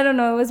me, I don't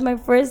know. It was my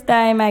first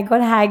time. I got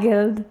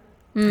haggled.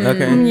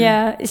 Okay.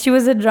 Yeah, she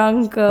was a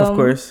drunk. Of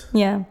course.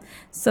 Yeah.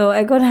 So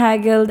I got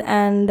haggled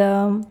and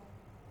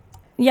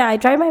I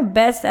tried my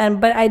best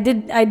but I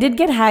did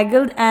get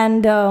haggled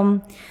and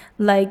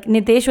like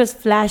Nitesh was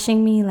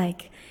flashing me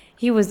like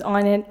he was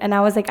on it and I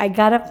was like I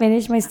gotta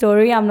finish my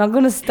story. I'm not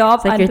gonna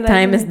stop. It's like your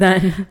time is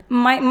done.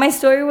 My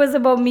story was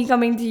about me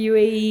coming to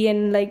UAE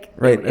and like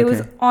it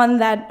was on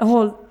that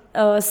whole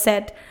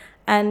set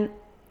and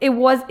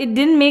it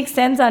didn't make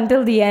sense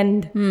until the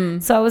end.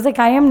 So I was like,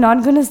 I am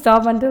not going to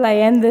stop until I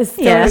end this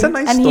story. Yeah, it's a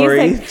nice story.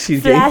 And he's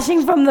like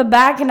flashing from the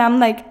back and I'm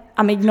like,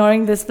 I'm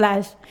ignoring this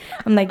flash.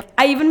 I'm like,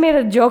 I even made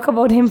a joke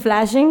about him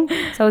flashing.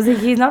 So I was like,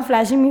 he's not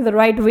flashing me the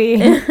right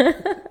way.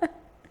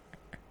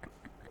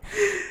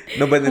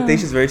 No, but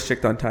Nitesh is very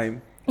strict on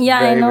time. Yeah,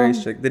 very, I know. Very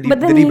strict. Did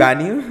he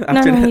ban you?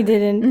 No, he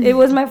didn't. It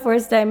was my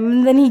first time.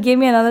 And then he gave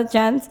me another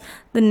chance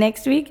the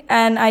next week,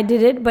 and I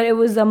did it, but it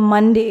was a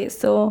Monday,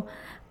 so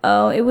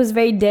it was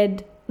very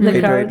dead. The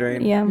crowd.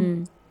 Right. Yeah.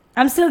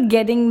 I'm still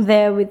getting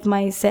there with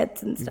my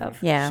sets and stuff.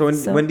 Yeah.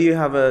 So when do you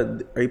have are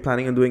you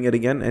planning on doing it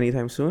again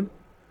anytime soon?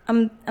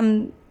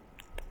 I'm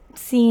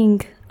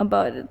seeing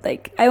about it.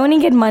 Like, I only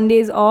get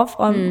Mondays off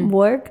on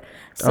work.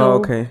 So,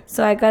 okay.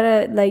 So I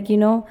gotta, like,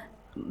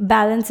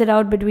 balance it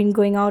out between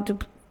going out to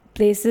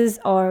places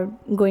or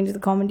going to the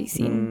comedy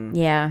scene.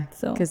 Yeah.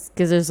 So, because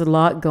there's a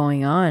lot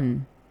going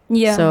on.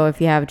 Yeah. So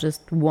if you have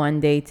just one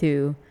day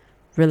to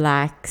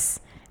relax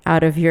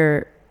out of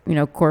your,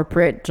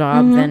 corporate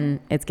job, then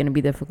it's going to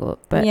be difficult.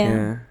 But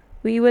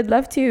we would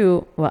love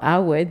to, I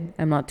would.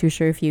 I'm not too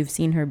sure if you've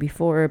seen her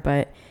before,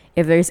 but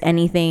if there's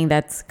anything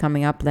that's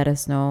coming up, let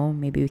us know.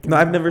 Maybe we can. No,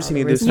 I've never seen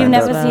you do stand-up. You've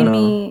never seen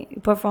me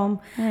perform.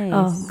 Nice.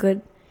 Oh,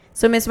 good.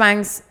 So Miss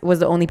Wang's was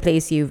the only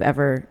place you've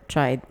ever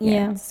tried.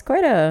 Yeah. It's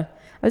I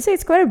would say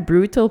it's quite a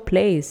brutal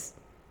place.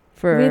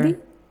 Really?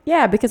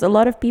 Yeah, because a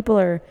lot of people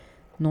are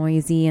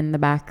noisy in the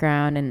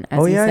background, and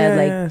as you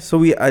said, so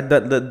we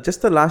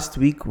just the last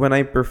week when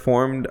I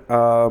performed,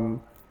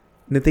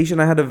 Nitesh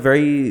and I had a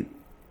very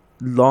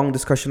long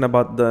discussion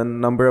about the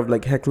number of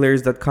like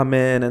hecklers that come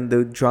in and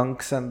the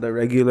drunks and the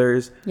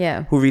regulars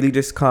who really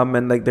just come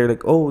and like they're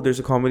like, oh,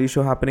 there's a comedy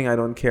show happening, I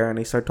don't care, and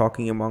they start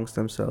talking amongst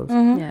themselves.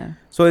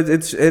 So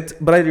it's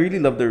but I really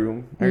love the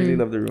room. I really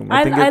love the room.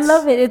 I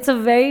love it. It's a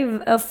very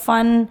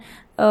fun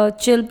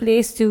chill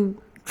place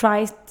to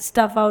try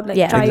stuff out,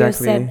 like try your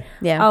set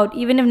out.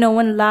 Even if no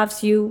one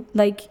laughs, you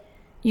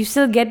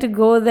still get to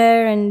go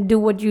there and do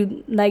what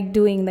you like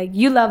doing. Like,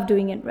 you love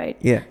doing it, right?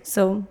 Yeah.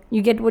 So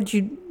you get what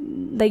you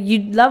like.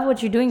 You love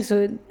what you're doing,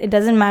 so it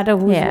doesn't matter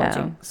who's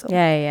watching. So.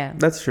 Yeah.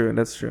 That's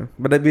true.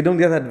 But we don't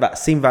get that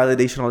same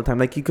validation all the time.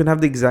 Like, you can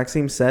have the exact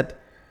same set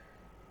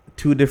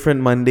 2 different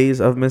Mondays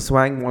of Miss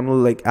Wang. One will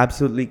like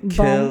absolutely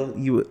kill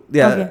you.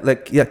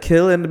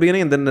 Kill in the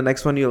beginning, and then the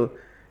next one you'll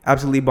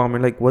absolutely bomb.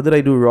 Like, what did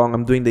I do wrong?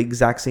 I'm doing the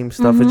exact same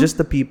stuff. It's just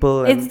the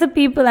people. It's the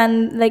people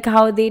and like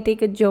how they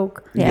take a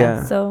joke.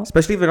 Yeah. So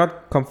especially if you're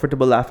not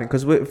comfortable laughing,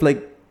 because if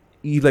like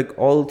you like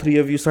all 3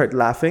 of you start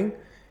laughing,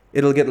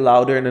 it'll get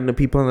louder, and then the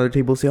people on the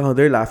table say, "Oh,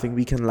 they're laughing.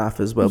 We can laugh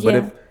as well." But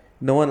if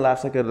no one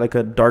laughs like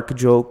a dark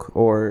joke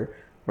or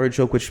a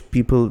joke which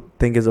people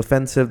think is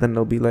offensive, then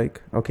they'll be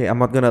like, "Okay, I'm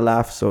not gonna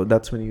laugh." So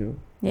that's when you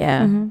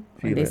when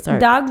they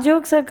start. Dark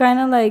jokes are kind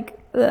of like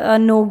a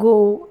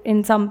no-go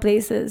in some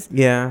places.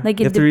 Yeah, like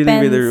you have to really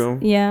read the room.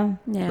 Yeah.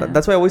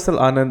 That's why I always tell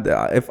Anand,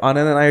 if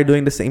Anand and I are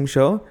doing the same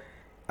show,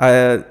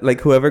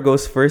 like whoever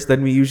goes first,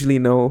 then we usually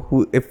know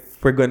who.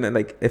 If we're gonna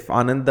if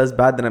Anand does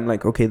bad, then I'm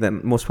like, okay, then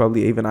most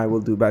probably even I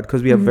will do bad,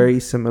 because we have very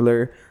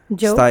similar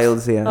jokes?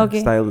 Styles.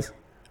 Styles.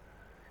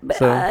 But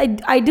so,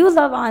 I do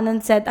love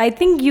Anand's set. I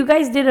think you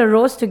guys did a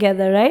roast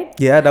together, right?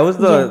 Yeah, that was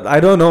I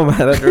don't know, man.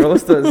 That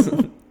roast was.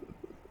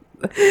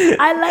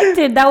 I liked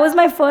it. That was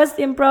my first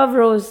improv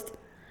roast.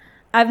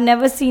 I've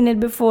never seen it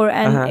before,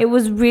 and it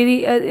was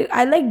really.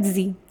 I liked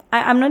Z.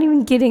 I'm not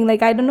even kidding.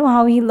 Like, I don't know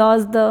how he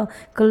lost the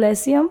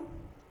Coliseum.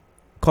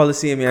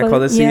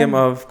 Coliseum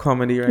of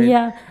comedy, right?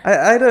 Yeah.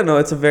 I don't know.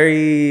 It's a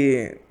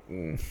very.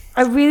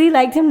 I really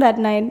liked him that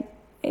night.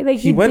 Like,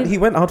 he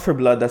went out for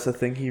blood. That's the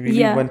thing. He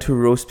really went to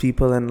roast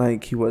people, and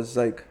like he was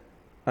like,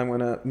 I'm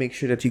gonna make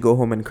sure that you go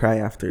home and cry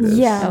after this.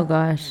 Yeah. Oh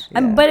gosh.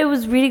 But it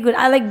was really good.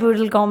 I like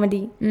brutal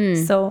comedy.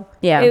 So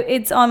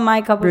it's on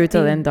my cup of tea.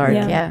 Brutal and dark.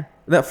 Yeah.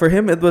 Now, for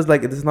him, it was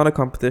like, it's not a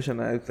competition.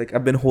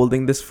 I've been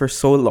holding this for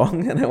so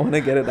long, and I want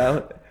to get it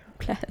out.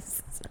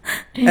 Plus.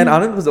 And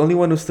Anand was the only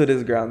one who stood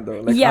his ground, though.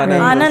 Like,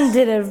 Anand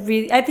did a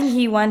really. I think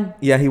he won.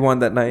 Yeah, he won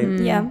that night.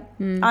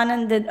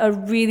 Anand did a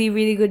really,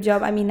 really good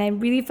job. I mean, I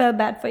really felt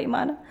bad for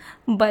Imana,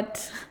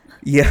 but.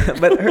 Yeah,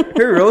 but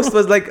her roast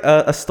was like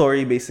a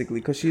story,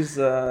 basically, because she's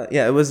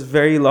it was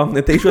very long.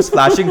 Nitesh was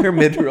flashing her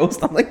mid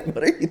roast. I'm like,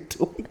 what are you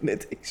doing,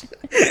 Nitesh?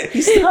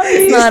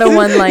 It's not a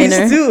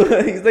one-liner.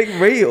 He's like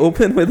very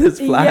open with his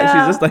flash.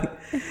 Yeah. He's just like,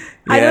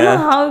 I don't know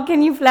how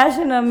can you flash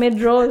in a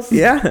mid roast.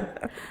 Yeah.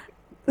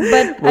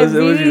 But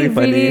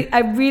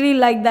I really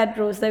liked that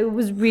roast. It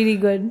was really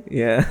good.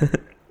 Yeah.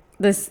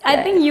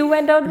 I think you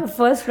went out the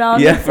first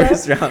round. Yeah,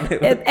 first round.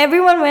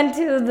 Everyone went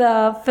to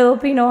the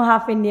Filipino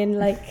half Indian,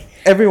 like.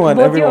 Everyone.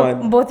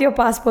 Both your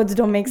passports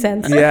don't make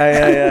sense.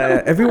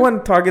 Yeah.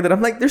 Everyone targeted.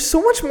 I'm like, there's so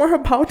much more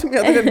about me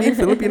other than being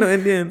Filipino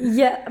Indian.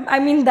 Yeah, I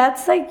mean,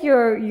 that's like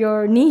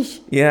your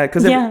niche. Yeah,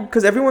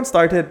 because everyone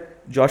started.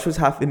 Josh was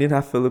half Indian,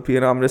 half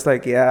Filipino. I'm just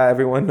like, yeah,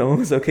 everyone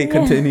knows. Okay,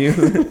 continue.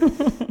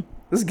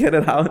 Just get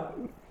it out.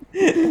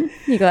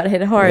 You got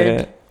hit hard.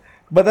 Yeah.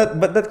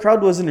 But that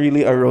crowd wasn't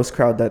really a roast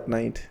crowd that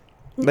night.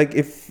 Like,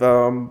 if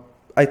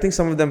I think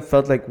some of them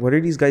felt like, what are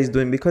these guys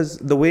doing? Because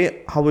the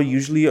way how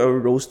usually a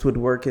roast would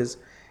work is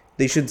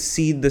they should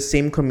see the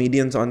same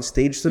comedians on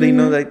stage, so they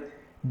know that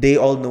they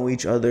all know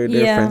each other,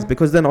 they're friends.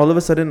 Because then all of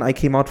a sudden I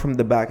came out from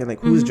the back and like,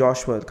 who's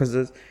Joshua? Because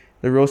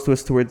the roast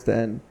was towards the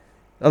end.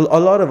 A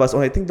lot of us,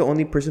 I think the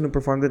only person who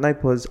performed that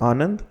night was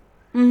Anand.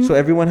 So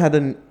everyone had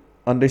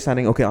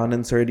understanding, okay,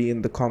 Anand Surdi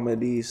in the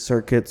comedy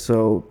circuit,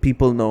 so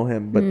people know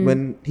him. But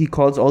when he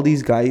calls all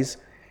these guys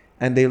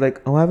and they're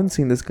like, oh, I haven't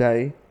seen this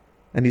guy,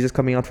 and he's just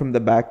coming out from the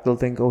back, they'll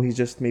think, oh, he's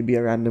just maybe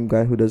a random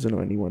guy who doesn't know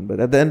anyone. But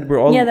at the end, we're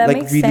all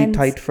like really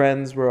tight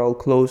friends. We're all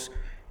close.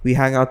 We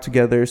hang out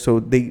together. So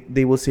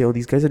they will say, oh,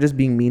 these guys are just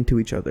being mean to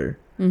each other.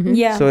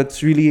 Yeah. So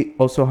it's really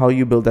also how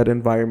you build that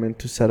environment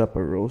to set up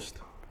a roast.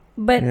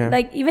 But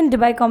like even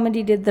Dubai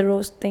Comedy did the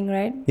roast thing,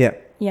 right? Yeah.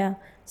 Yeah.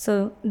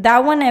 So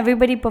that one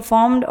everybody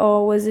performed,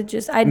 or was it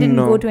just I didn't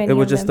go to any of them? It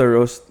was just a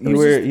roast. You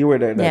were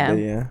there that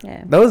day,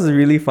 yeah. That was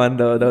really fun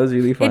though. That was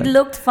really fun. It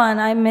looked fun.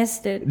 I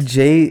missed it.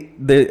 Jay,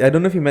 I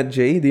don't know if you met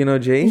Jay. Do you know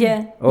Jay?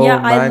 Yeah. Oh, yeah,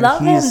 man, I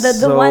love him.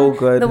 so one,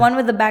 good. The one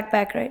with the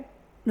backpack, right?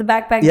 The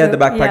backpack. Yeah, joke. the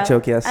backpack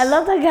joke. Yes. I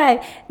love that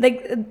guy.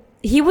 Like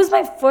he was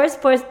my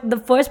the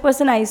first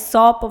person I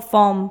saw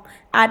perform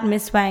at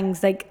Miss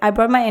Wang's. Like I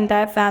brought my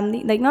entire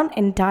family, like not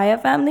entire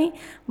family,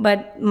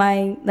 but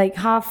my like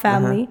half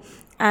family.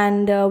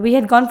 And we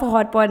had gone for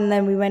Hot Pot, and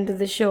then we went to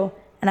the show.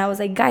 And I was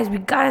like, guys, we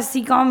gotta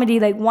see comedy.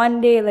 Like one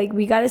day, like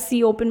we gotta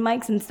see open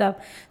mics and stuff.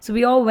 So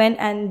we all went,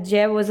 and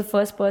Jay was the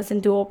first person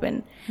to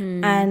open,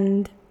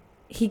 and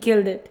he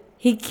killed it.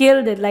 He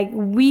killed it. Like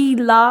we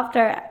laughed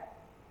our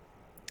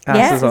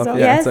asses off. Yeah,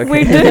 yes, okay.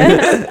 we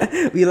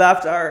did. We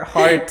laughed our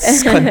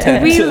hearts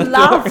content. We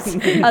laughed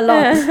a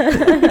lot.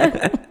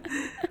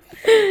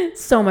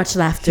 So much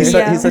laughter.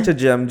 He's such a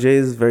gem. Jay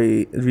is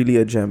really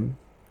a gem.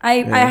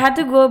 I had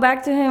to go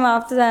back to him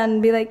after that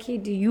and be like, hey,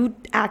 do you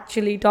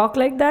actually talk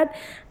like that?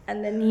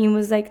 And then he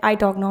was like, I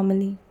talk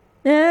normally.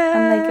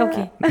 I'm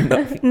like,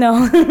 okay.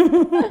 No.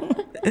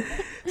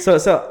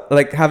 So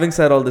like having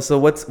said all this, so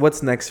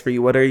what's next for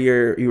you? What are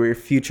your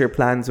future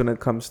plans when it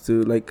comes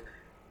to like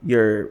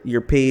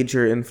your page,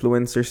 your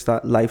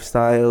influencer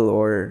lifestyle,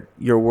 or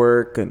your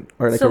work,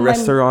 or like a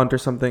restaurant or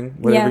something,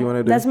 whatever you want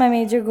to do? That's my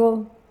major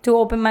goal, to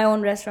open my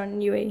own restaurant in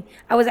UAE.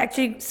 I was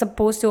actually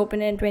supposed to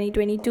open it in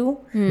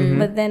 2022,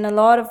 but then a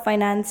lot of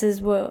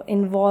finances were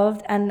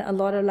involved and a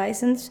lot of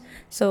license.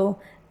 So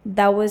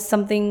that was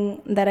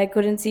something that I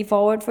couldn't see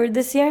forward for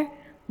this year.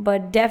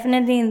 But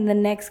definitely in the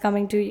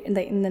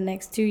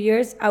next 2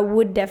 years, I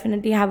would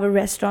definitely have a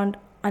restaurant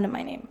under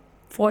my name.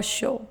 For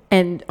sure.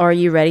 And are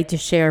you ready to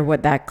share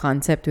what that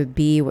concept would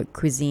be? What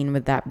cuisine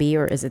would that be?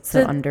 Or is it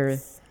still under...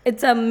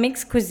 It's a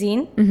mixed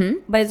cuisine,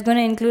 but it's going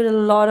to include a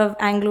lot of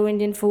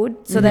Anglo-Indian food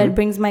so that it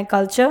brings my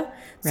culture.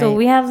 So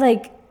we have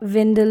like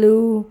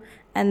Vindaloo,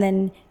 and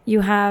then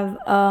you have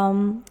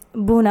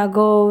Buna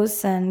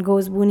Gos and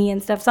Gos Buni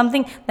and stuff.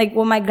 Something like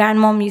what my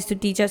grandmom used to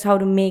teach us how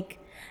to make.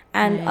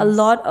 And a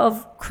lot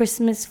of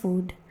Christmas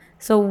food.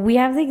 So we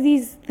have like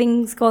these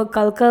things called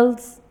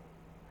kalkals.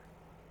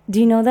 Do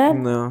you know that?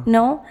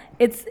 No?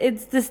 It's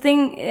this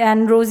thing,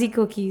 and rosy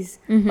cookies.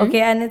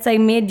 Okay, and it's like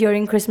made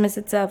during Christmas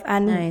itself.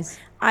 And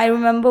I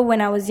remember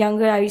when I was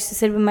younger, I used to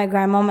sit with my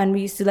grandmom, and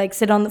we used to like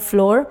sit on the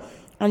floor,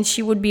 and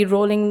she would be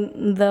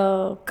rolling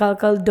the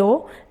kalkal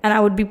dough, and I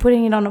would be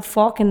putting it on a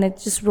fork and like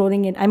just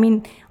rolling it. I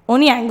mean,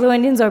 only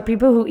Anglo-Indians or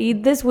people who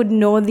eat this would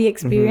know the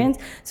experience.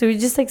 So we're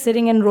just like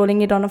sitting and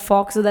rolling it on a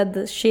fork so that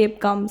the shape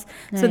comes.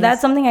 So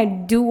that's something I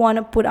do want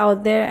to put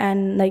out there,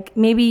 and like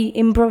maybe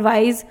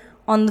improvise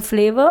on the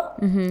flavor,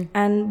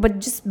 but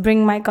just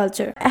bring my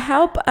culture.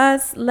 Help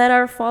us let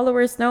our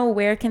followers know,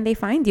 where can they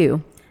find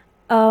you?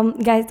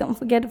 Guys, don't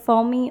forget to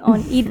follow me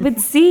on Eat with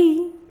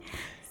C.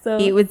 So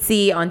Eat with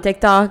C on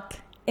TikTok,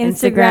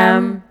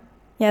 Instagram.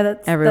 Yeah,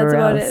 that's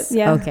about it.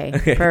 Yeah.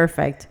 Okay,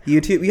 perfect.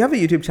 YouTube. You have a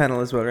YouTube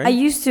channel as well, right? I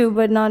used to,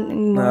 but not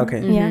anymore.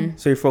 Okay. Yeah.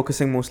 So you're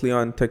focusing mostly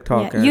on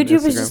TikTok. And YouTube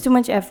Instagram. Is just too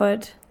much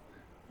effort.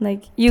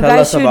 Like you Tell guys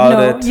us should about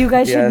know. it. You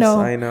guys should know.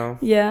 Yes, I know.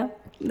 Yeah.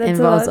 That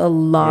involves a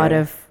lot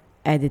of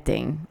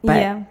editing.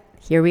 But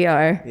here we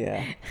are.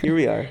 Yeah. Here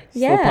we are.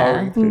 Yeah. So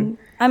powering through.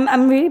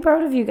 I'm really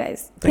proud of you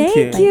guys. Thank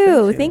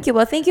you. Thank you.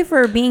 Well, thank you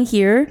for being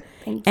here.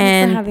 Thank you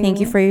and for having thank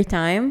me. you for your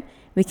time.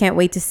 We can't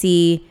wait to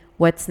see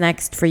what's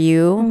next for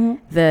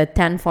you, the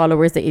 10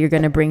 followers that you're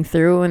going to bring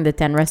through, and the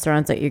 10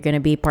 restaurants that you're going to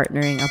be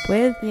partnering up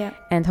with. Yeah.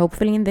 And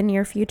hopefully in the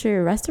near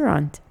future, a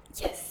restaurant.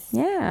 Yes.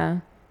 Yeah.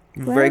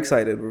 We're very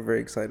excited. We're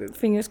very excited.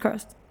 Fingers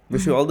crossed.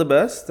 Wish you all the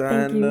best.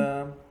 Thank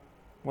you.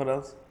 What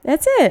else?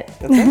 That's it.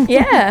 That's it?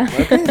 Yeah.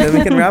 Okay, then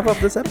we can wrap up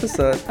this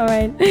episode. All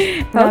right.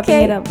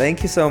 Okay. It up.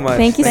 Thank you so much.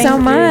 Thank you so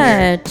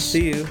much.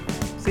 See you.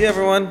 See you,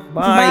 everyone.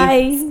 Bye.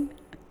 Bye.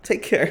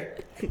 Take care.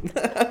 I'm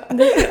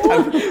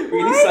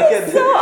really suck at